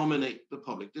they dominate the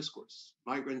public discourse.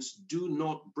 Migrants do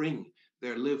not bring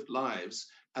their lived lives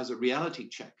as a reality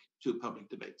check to public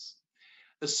debates.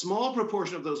 A small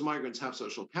proportion of those migrants have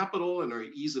social capital and are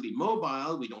easily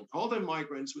mobile. We don't call them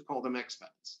migrants, we call them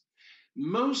expats.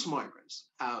 Most migrants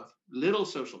have little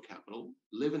social capital,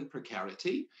 live in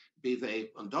precarity, be they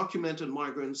undocumented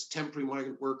migrants, temporary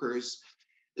migrant workers,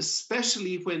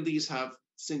 especially when these have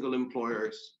single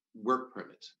employers work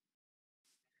permit.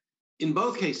 In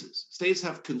both cases, states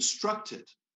have constructed,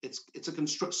 it's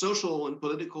a social and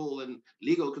political and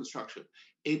legal construction,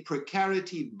 a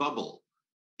precarity bubble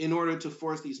in order to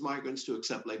force these migrants to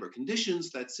accept labor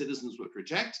conditions that citizens would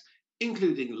reject,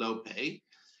 including low pay,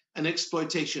 an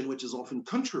exploitation which is often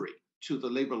contrary to the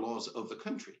labor laws of the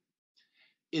country.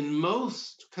 In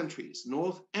most countries,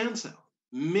 North and South,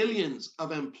 millions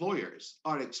of employers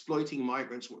are exploiting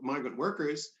migrant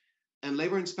workers, and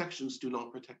labor inspections do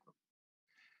not protect them.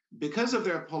 Because of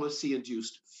their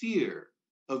policy-induced fear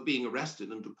of being arrested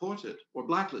and deported or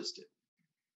blacklisted,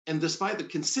 and despite the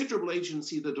considerable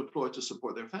agency they deploy to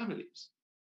support their families,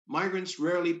 migrants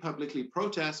rarely publicly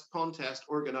protest, contest,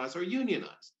 organize, or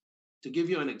unionize. To give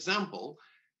you an example,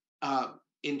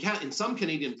 in some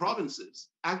Canadian provinces,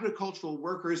 agricultural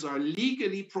workers are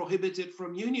legally prohibited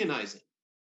from unionizing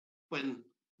when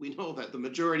we know that the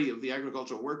majority of the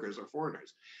agricultural workers are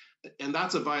foreigners. And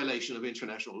that's a violation of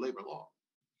international labor law.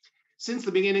 Since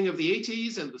the beginning of the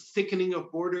 80s and the thickening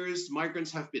of borders,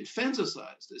 migrants have been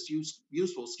fantasized as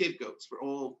useful scapegoats for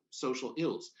all social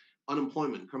ills: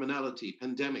 unemployment, criminality,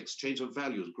 pandemics, change of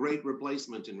values, great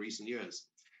replacement in recent years.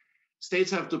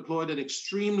 States have deployed an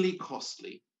extremely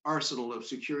costly arsenal of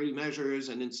security measures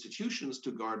and institutions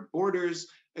to guard borders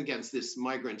against this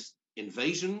migrant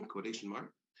invasion, quotation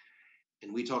mark.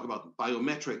 And we talk about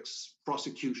biometrics,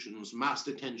 prosecutions, mass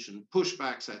detention,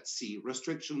 pushbacks at sea,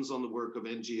 restrictions on the work of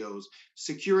NGOs,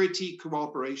 security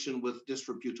cooperation with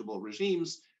disreputable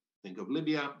regimes, think of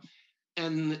Libya,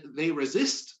 and they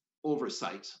resist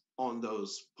oversight on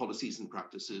those policies and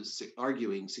practices,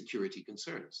 arguing security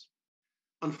concerns.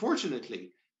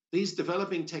 Unfortunately, these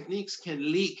developing techniques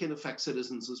can leak and affect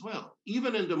citizens as well.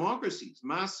 Even in democracies,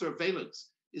 mass surveillance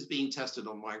is being tested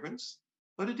on migrants,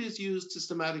 but it is used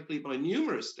systematically by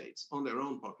numerous states on their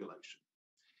own population.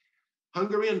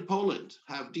 Hungary and Poland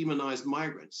have demonized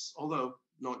migrants, although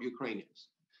not Ukrainians.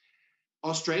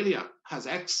 Australia has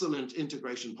excellent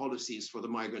integration policies for the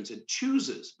migrants it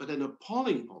chooses, but an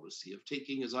appalling policy of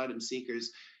taking asylum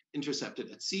seekers intercepted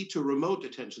at sea to remote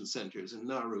detention centers in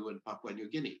Nauru and Papua New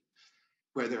Guinea,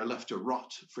 where they're left to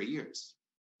rot for years.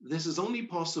 This is only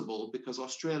possible because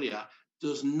Australia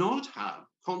does not have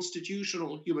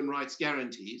constitutional human rights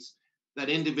guarantees that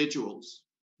individuals,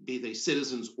 be they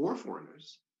citizens or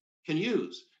foreigners, can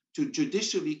use to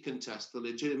judicially contest the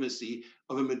legitimacy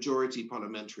of a majority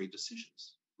parliamentary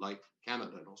decisions, like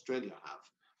Canada and Australia have.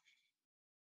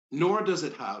 Nor does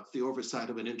it have the oversight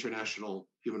of an international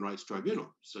human rights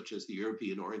tribunal, such as the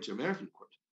European or Inter-American Court.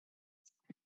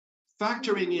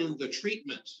 Factoring in the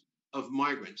treatment of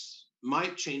migrants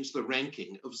might change the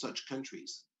ranking of such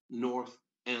countries, North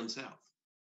and South.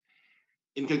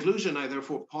 In conclusion, I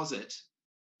therefore posit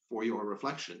for your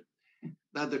reflection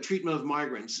that the treatment of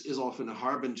migrants is often a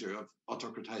harbinger of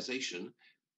autocratization,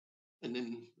 and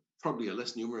in probably a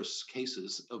less numerous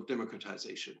cases of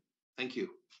democratization. Thank you.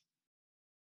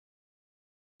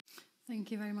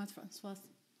 Thank you very much, François.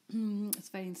 It's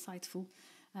a very insightful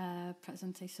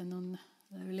presentation on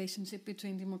the relationship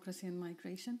between democracy and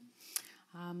migration.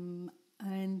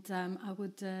 I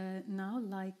would now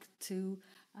like to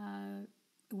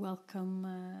welcome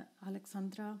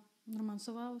Alexandra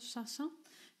Romantsova, or Sasha,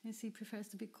 as he prefers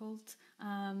to be called,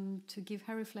 to give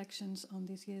her reflections on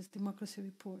this year's democracy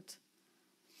report.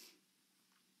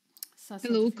 Sasha,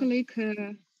 hello, colleague.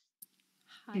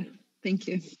 Hi. Yeah, thank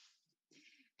you.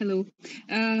 Hello.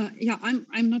 Yeah,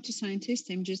 I'm not a scientist.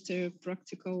 I'm just a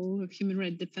practical human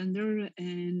rights defender,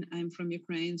 and I'm from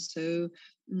Ukraine. So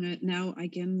now I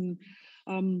can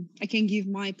give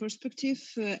my perspective.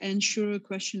 And sure, a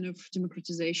question of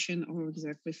democratization or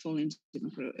exactly falling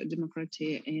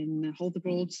democracy in whole the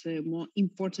world is more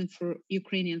important for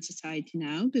Ukrainian society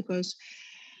now, because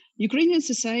Ukrainian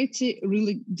society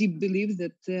really deep believe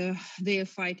that they are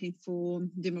fighting for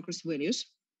democracy values.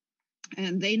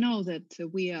 And they know that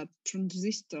we are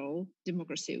transitional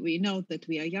democracy. We know that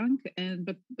we are young,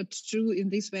 but true in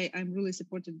this way. I'm really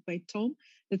supported by Tom.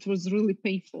 That was really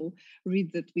painful.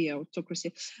 Read that we are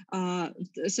autocracy.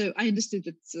 So I understood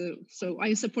it. So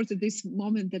I supported this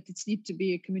moment that it's need to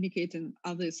be communicated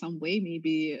in some way.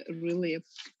 Maybe really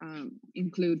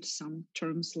include some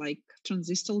terms like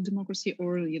transitional democracy,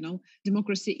 or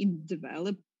democracy in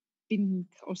development,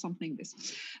 or something like this.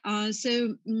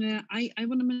 So I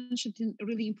want to mention a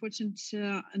really important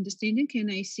understanding,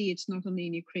 and I see it's not only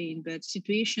in Ukraine, but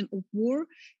situation of war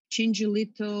change a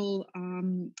little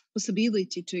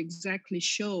possibility to exactly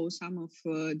show some of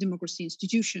democracy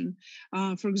institution.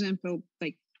 For example,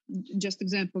 like just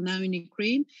example now in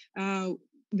Ukraine,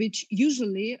 which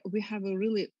usually we have a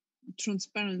really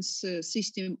transparent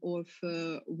system of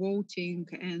voting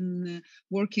and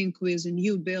working with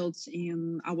new bills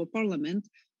in our parliament.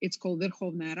 It's called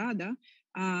Verkhovna Rada.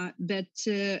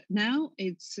 That now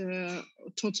it's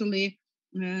totally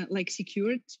like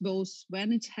secured, both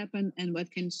when it's happened and what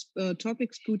kind of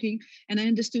topics putting. And I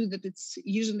understood that it's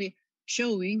usually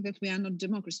showing that we are not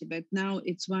democracy, but now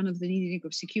it's one of the needing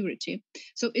of security.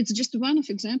 So it's just one of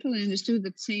example. I understood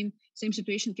that same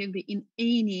situation can be in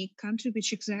any country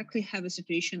which exactly have a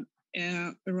situation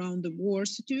around the war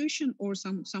situation or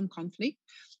some conflict.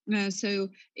 So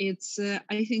it's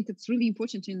I think it's really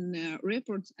important in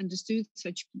reports understood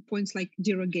such points like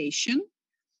derogation.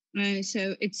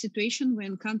 So it's situation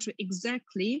when country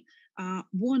exactly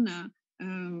wanna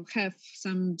have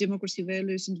some democracy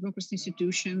values and democracy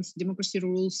institutions, democracy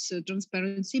rules,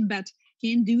 transparency, but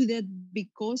can't do that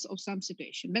because of some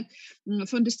situation. But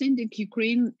for understanding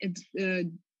Ukraine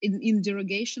in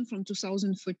derogation from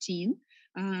 2014,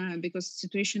 because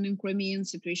situation in Crimea and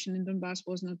situation in Donbass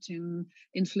was not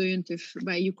influenced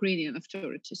by Ukrainian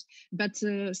authorities. But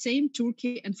same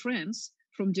Turkey and France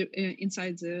from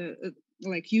inside the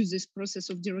like use this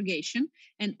process of derogation.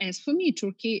 And as for me,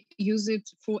 Turkey use it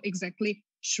for exactly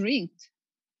shrink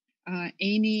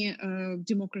any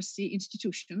democracy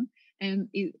institution. And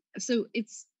so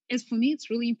it's, as for me, it's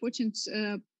really important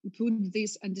to put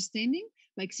this understanding,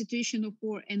 like situation of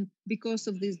war, and because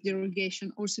of this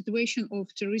derogation, or situation of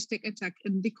terroristic attack,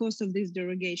 and because of this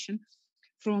derogation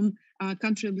from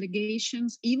country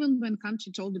obligations, even when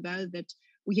country told about that,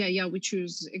 we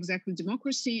choose exactly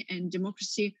democracy, and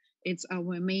democracy, it's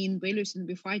our main values, and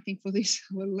we're fighting for this,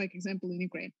 well, like example in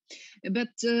Ukraine. But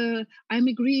I'm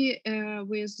agree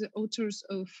with the authors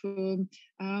of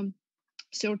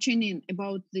searching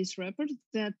about this report,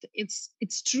 that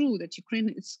it's true that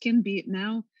Ukraine can be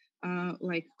now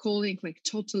like calling like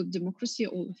total democracy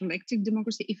or elected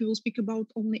democracy. If we will speak about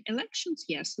only elections,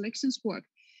 yes, elections work,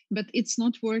 but it's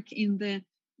not work in the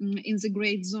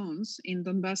great zones in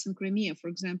Donbass and Crimea, for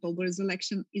example, where the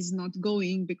election is not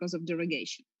going because of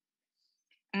derogation.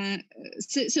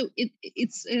 So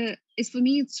it's for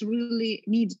me, it's really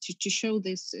needed to show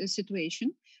this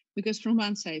situation, because from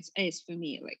one side, as for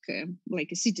me,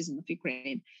 like a citizen of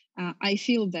Ukraine, I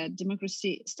feel that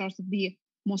democracy started to be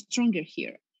more stronger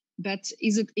here. But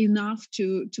is it enough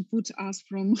to put us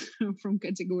from from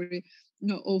category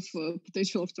of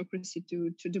potential autocracy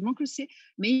to democracy?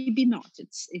 Maybe not.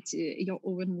 It's your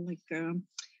own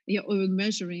your own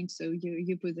measuring. So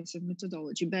you put this in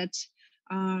methodology, but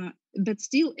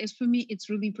still, as for me, it's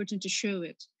really important to show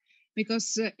it,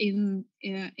 because in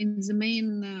the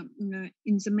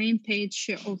main page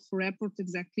of report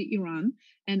exactly Iran,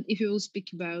 and if you will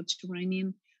speak about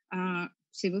Iranian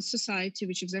civil society,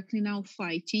 which exactly now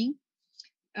fighting.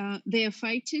 They are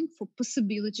fighting for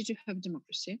possibility to have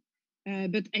democracy.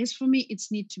 But as for me,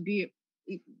 it's need to be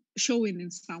showing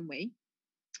in some way.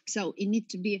 So it need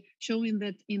to be showing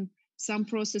that in some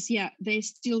process, they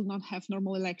still not have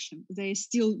normal election. They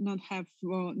still not have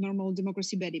normal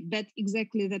democracy body. But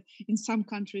exactly that in some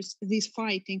countries, these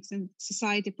fightings and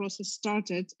society process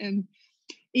started. And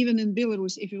even in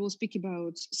Belarus, if you will speak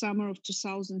about summer of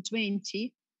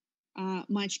 2020,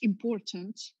 much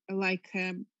important, like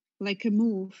a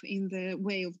move in the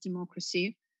way of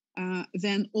democracy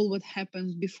than all what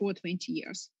happened before 20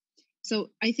 years. So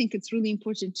I think it's really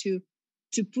important to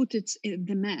put it in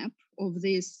the map of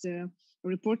this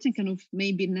reporting, kind of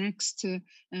maybe next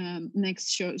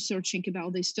searching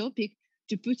about this topic,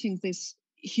 to putting this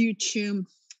huge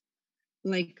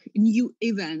new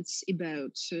events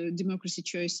about democracy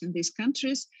choice in these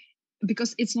countries,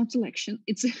 because it's not election,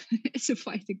 it's a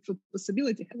fighting for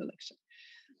possibility to have election.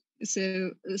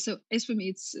 So as for me,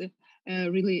 it's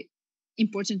really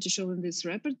important to show in this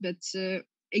report. But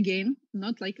again,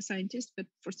 not like a scientist, but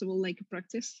first of all, like a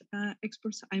practice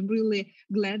expert, I'm really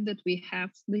glad that we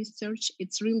have this search.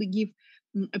 It's really give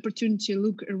opportunity to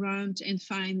look around and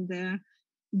find the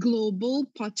global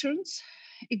patterns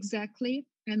exactly.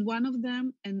 And one of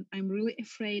them, and I'm really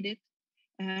afraid it,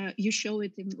 you show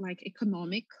it in like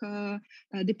economic,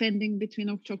 depending between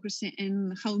autocracy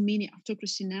and how many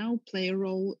autocracy now play a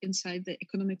role inside the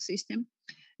economic system.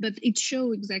 But it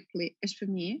show exactly, as for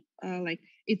me, like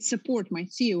it support my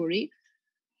theory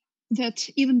that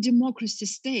even democracy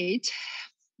state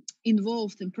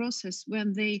involved in process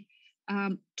when they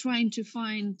trying to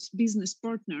find business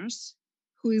partners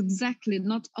who exactly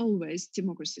not always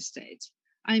democracy state.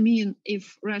 I mean,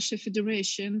 if Russia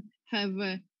Federation have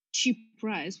a cheap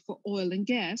price for oil and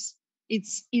gas,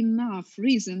 it's enough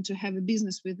reason to have a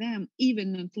business with them,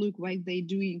 even not look what they're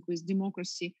doing with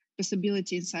democracy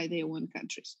possibility inside their own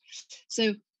countries.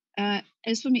 So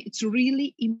as for me, it's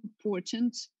really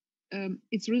important.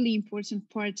 It's really important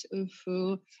part of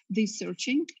this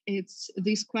searching. It's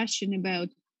this question about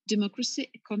democracy,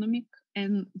 economic,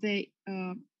 and they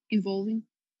involving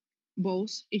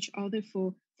both each other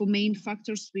for main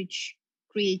factors which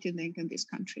created in this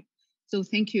country. So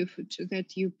thank you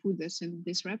that you put this in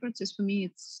this report. As for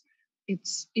me,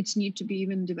 it's need to be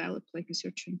even developed like a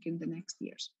searching in the next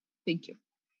years. Thank you.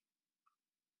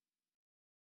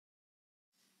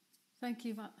 Thank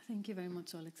you very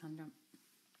much, Alexandra.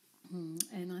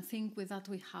 And I think with that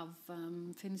we have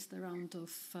finished the round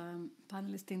of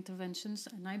panelist interventions,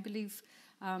 and I believe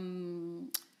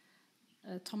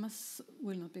Thomas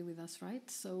will not be with us, right?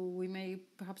 So we may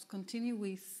perhaps continue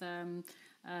with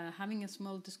having a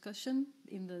small discussion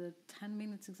in the 10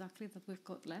 minutes exactly that we've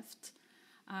got left.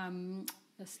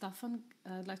 Staffan,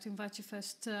 I'd like to invite you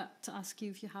first to ask you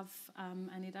if you have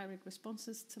any direct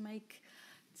responses to make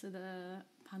to the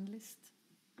panelists.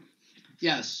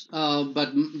 Yes,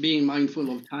 but being mindful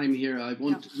of time here, I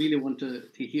really want to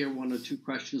hear one or two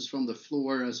questions from the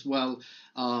floor as well.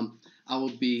 I'll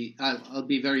be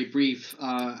very brief.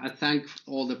 I thank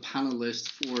all the panelists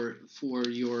for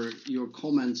your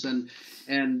comments and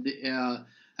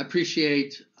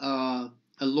appreciate a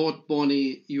lot,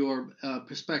 Bonnie, your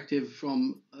perspective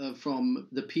from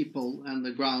the people and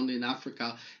the ground in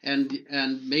Africa, and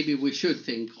maybe we should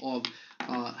think of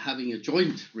having a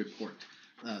joint report.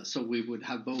 So we would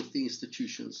have both the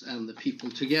institutions and the people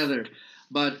together.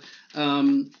 But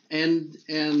François,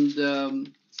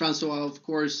 of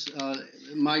course,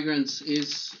 migrants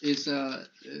is a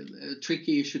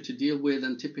tricky issue to deal with,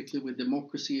 and typically with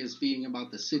democracy as being about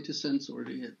the citizens or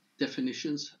the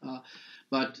definitions.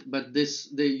 But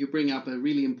you bring up a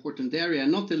really important area,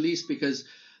 and not the least because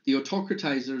the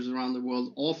autocratizers around the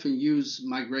world often use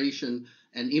migration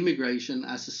and immigration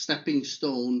as a stepping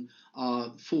stone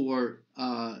for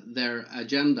their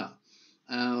agenda.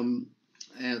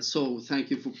 And so thank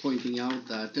you for pointing out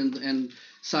that. And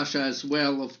Sasha as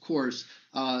well, of course.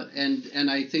 And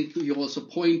I think you also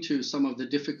point to some of the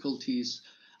difficulties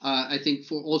I think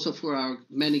for our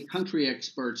many country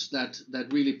experts that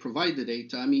really provide the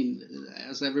data. I mean,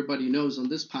 as everybody knows on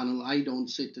this panel, I don't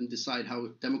sit and decide how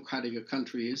democratic a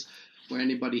country is, or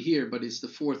anybody here, but it's the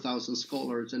 4,000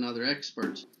 scholars and other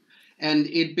experts. And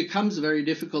it becomes very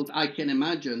difficult, I can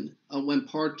imagine, when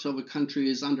part of a country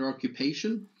is under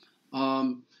occupation.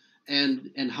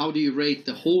 And how do you rate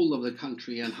the whole of the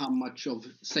country and how much of,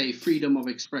 say, freedom of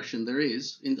expression there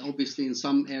is? Obviously, in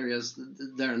some areas,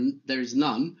 there is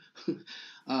none,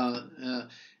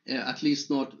 at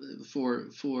least not for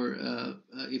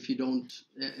if you don't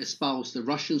espouse the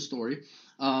Russian story.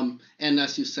 And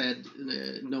as you said,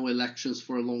 no elections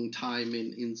for a long time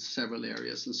in several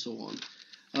areas and so on.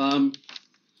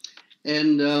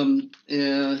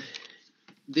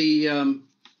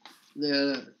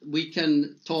 We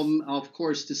can, Tom, of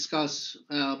course, discuss,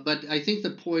 but I think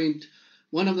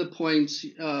one of the points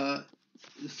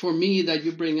for me that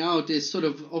you bring out is sort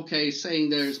of, okay, saying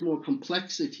there's more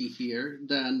complexity here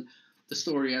than the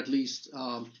story, at least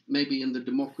maybe in the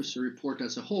democracy report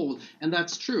as a whole, and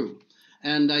that's true.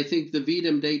 And I think the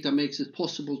V-Dem data makes it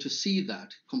possible to see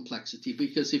that complexity,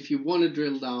 because if you want to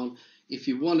drill down, if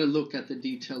you want to look at the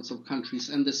details of countries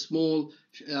and the small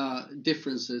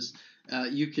differences,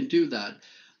 you can do that.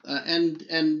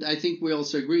 And I think we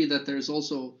also agree that there's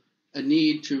also a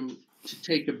need to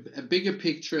take a bigger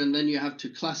picture, and then you have to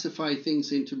classify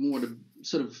things into more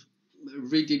sort of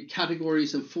rigid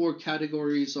categories, and 4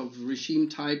 categories of regime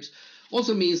types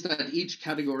also means that each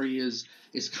category is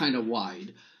kind of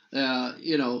wide.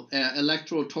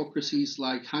 Electoral autocracies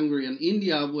like Hungary and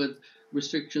India with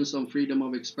restrictions on freedom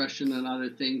of expression and other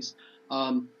things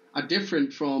are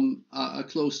different from a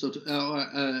closed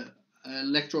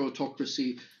electoral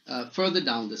autocracy further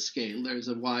down the scale. There's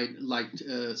a wide, like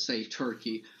say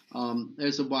Turkey,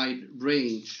 there's a wide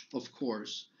range, of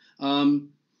course.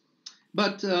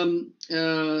 But and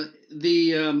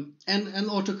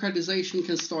autocratization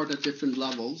can start at different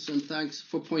levels. And thanks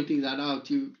for pointing that out.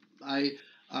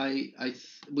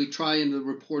 We try in the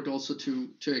report also to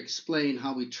explain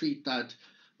how we treat that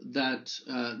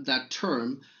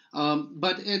term.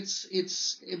 But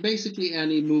it's basically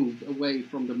any move away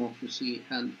from democracy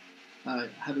and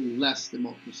having less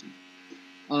democracy.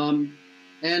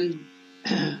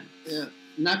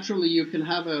 Naturally, you can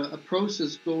have a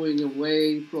process going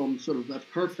away from sort of a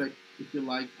perfect, if you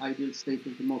like, ideal state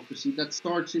of democracy that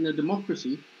starts in a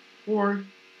democracy or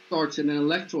starts in an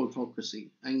electoral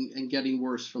autocracy and getting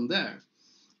worse from there.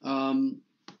 And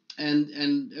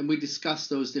we discuss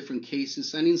those different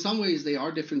cases, and in some ways they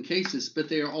are different cases, but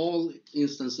they are all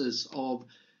instances of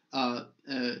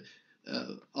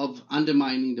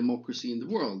undermining democracy in the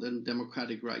world and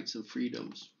democratic rights and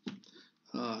freedoms,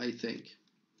 I think.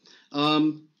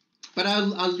 But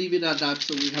I'll leave it at that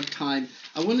so we have time.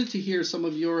 I wanted to hear some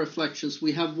of your reflections.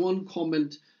 We have one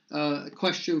comment,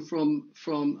 question from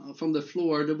the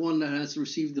floor, the one that has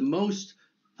received the most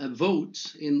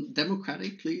votes in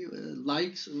democratically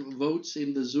likes votes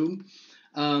in the Zoom,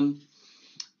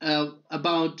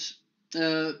 about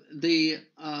the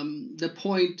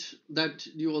point that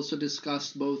you also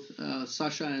discussed, both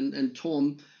Sasha and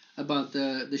Tom, about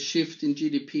the shift in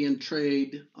GDP and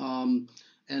trade, and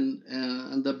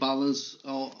the balance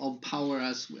of power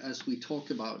as we talk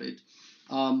about it.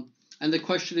 And the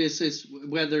question is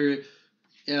whether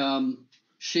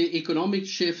economic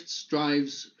shifts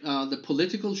drives the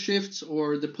political shifts,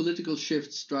 or the political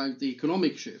shifts drive the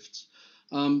economic shifts.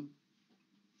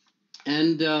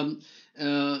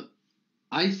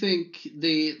 I think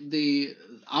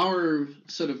our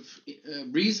sort of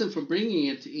reason for bringing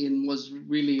it in was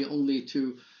really only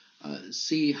to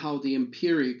see how the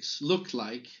empirics look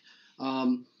like,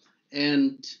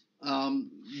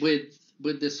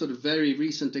 with this sort of very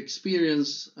recent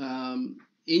experience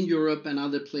in Europe and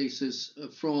other places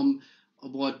from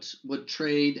what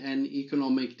trade and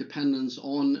economic dependence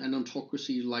on an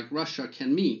autocracy like Russia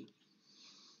can mean,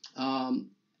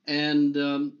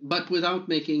 but without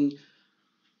making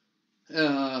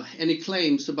any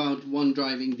claims about one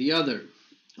driving the other.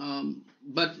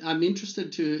 But I'm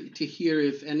interested to hear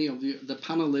if any of the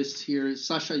panelists here,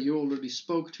 Sasha, you already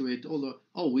spoke to it, although,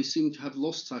 we seem to have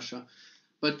lost Sasha.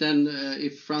 But then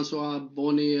if François,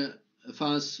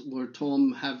 Boniface, or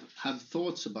Tom have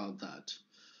thoughts about that.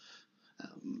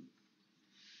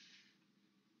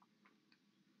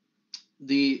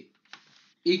 The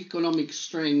economic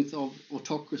strength of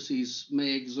autocracies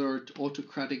may exert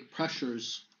autocratic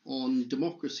pressures on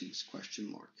democracies, ?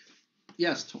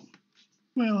 Yes, Tom.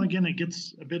 Well, again, it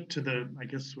gets a bit to I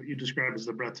guess, what you describe as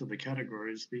the breadth of the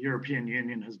categories. The European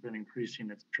Union has been increasing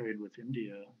its trade with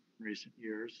India in recent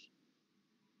years.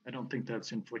 I don't think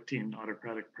that's inflicting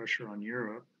autocratic pressure on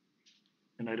Europe.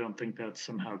 And I don't think that's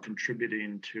somehow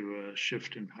contributing to a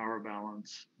shift in power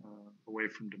balance away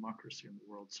from democracy in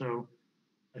the world. So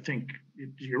I think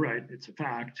you're right, it's a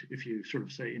fact. If you sort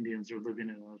of say Indians are living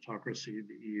in an autocracy,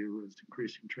 the EU is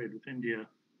increasing trade with India,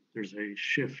 there's a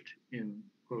shift in,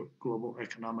 quote, global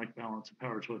economic balance of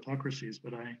power to autocracies,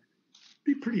 but I'd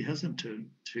be pretty hesitant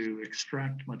to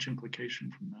extract much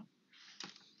implication from that.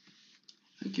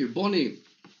 Thank you. Bonnie.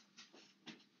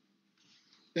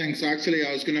 Thanks. Actually,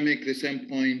 I was going to make the same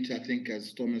point, I think,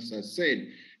 as Thomas has said.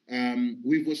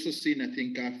 We've also seen, I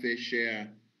think, our fair share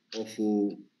of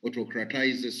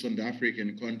autocratizers on the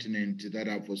African continent that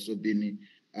have also been,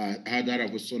 that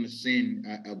have also seen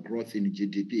a growth in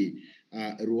GDP.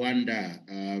 Rwanda,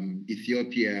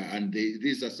 Ethiopia, and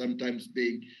these are sometimes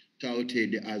being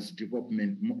touted as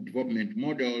development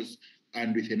models,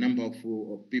 and with a number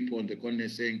of people on the continent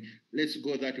saying, let's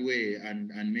go that way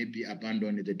and maybe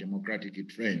abandon the democratic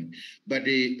trend. But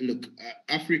look,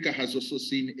 Africa has also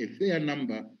seen a fair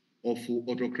number of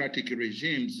autocratic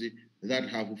regimes that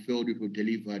have failed to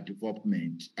deliver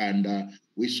development. And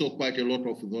we saw quite a lot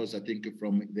of those, I think,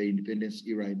 from the independence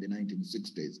era in the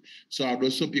 1960s. So I'd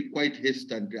also be quite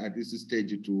hesitant at this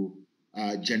stage to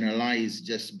generalize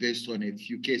just based on a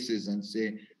few cases and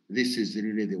say, this is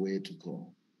really the way to go.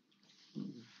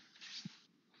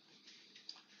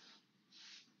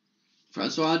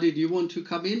 François, did you want to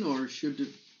come in, or should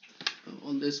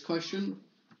on this question?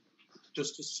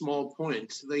 Just a small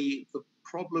point. The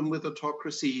problem with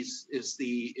autocracies is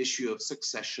the issue of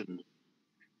succession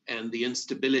and the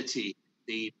instability,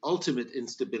 the ultimate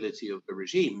instability of the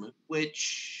regime,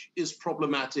 which is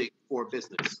problematic for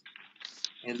business.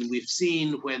 And we've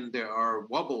seen when there are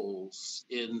wobbles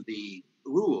in the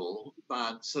rule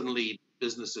that suddenly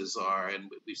businesses are, and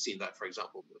we've seen that, for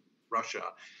example, with Russia,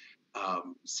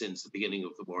 since the beginning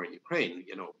of the war in Ukraine,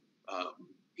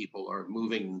 people are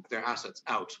moving their assets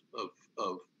out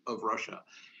of Russia.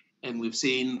 And we've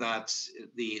seen that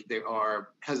there are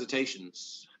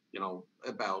hesitations,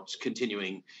 about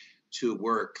continuing to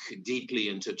work deeply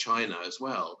into China as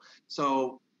well.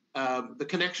 So the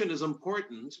connection is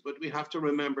important, but we have to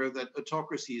remember that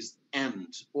autocracies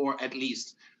end, or at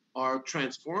least are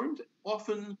transformed,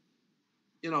 often,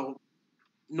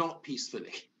 not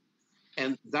peacefully.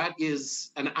 And that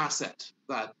is an asset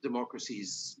that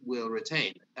democracies will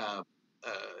retain.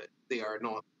 They are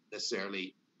not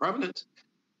necessarily permanent,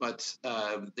 but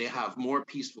they have more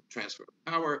peaceful transfer of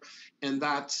power, and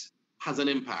that has an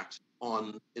impact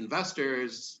on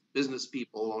investors, business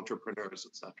people, entrepreneurs,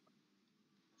 etc.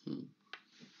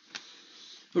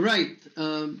 All right.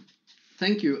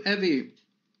 Thank you. Evie,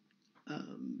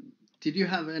 did you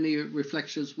have any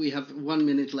reflections? We have 1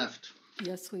 minute left.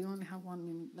 Yes, we only have 1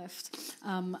 minute left.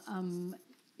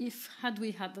 Had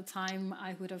we had the time,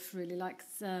 I would have really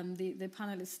liked the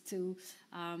panelists to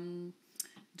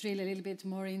drill a little bit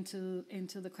more into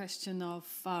the question of,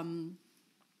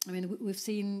 we've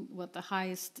seen what the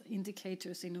highest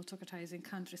indicators in autocratizing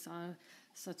countries are,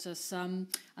 such as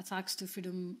attacks to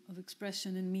freedom of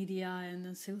expression in media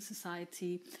and civil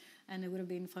society. And it would have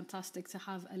been fantastic to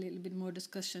have a little bit more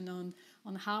discussion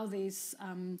on how these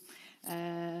kind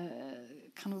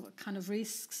of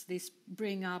risks these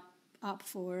bring up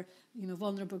for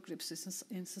vulnerable groups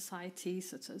in society,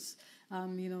 such as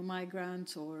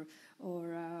migrants or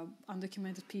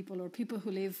undocumented people, or people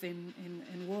who live in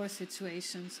war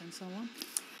situations and so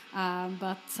on.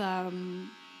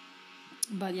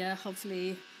 But yeah,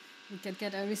 hopefully we can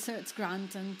get a research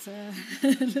grant and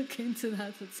look into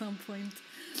that at some point.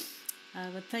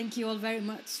 But thank you all very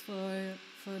much for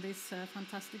this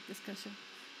fantastic discussion.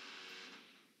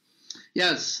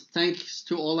 Yes, thanks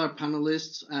to all our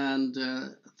panelists, and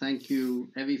thank you,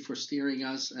 Evie, for steering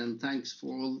us, and thanks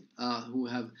for all who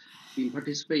have been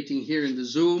participating here in the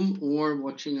Zoom or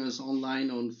watching us online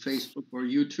on Facebook or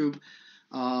YouTube.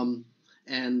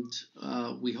 And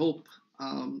we hope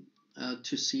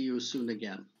to see you soon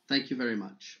again. Thank you very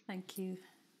much. Thank you.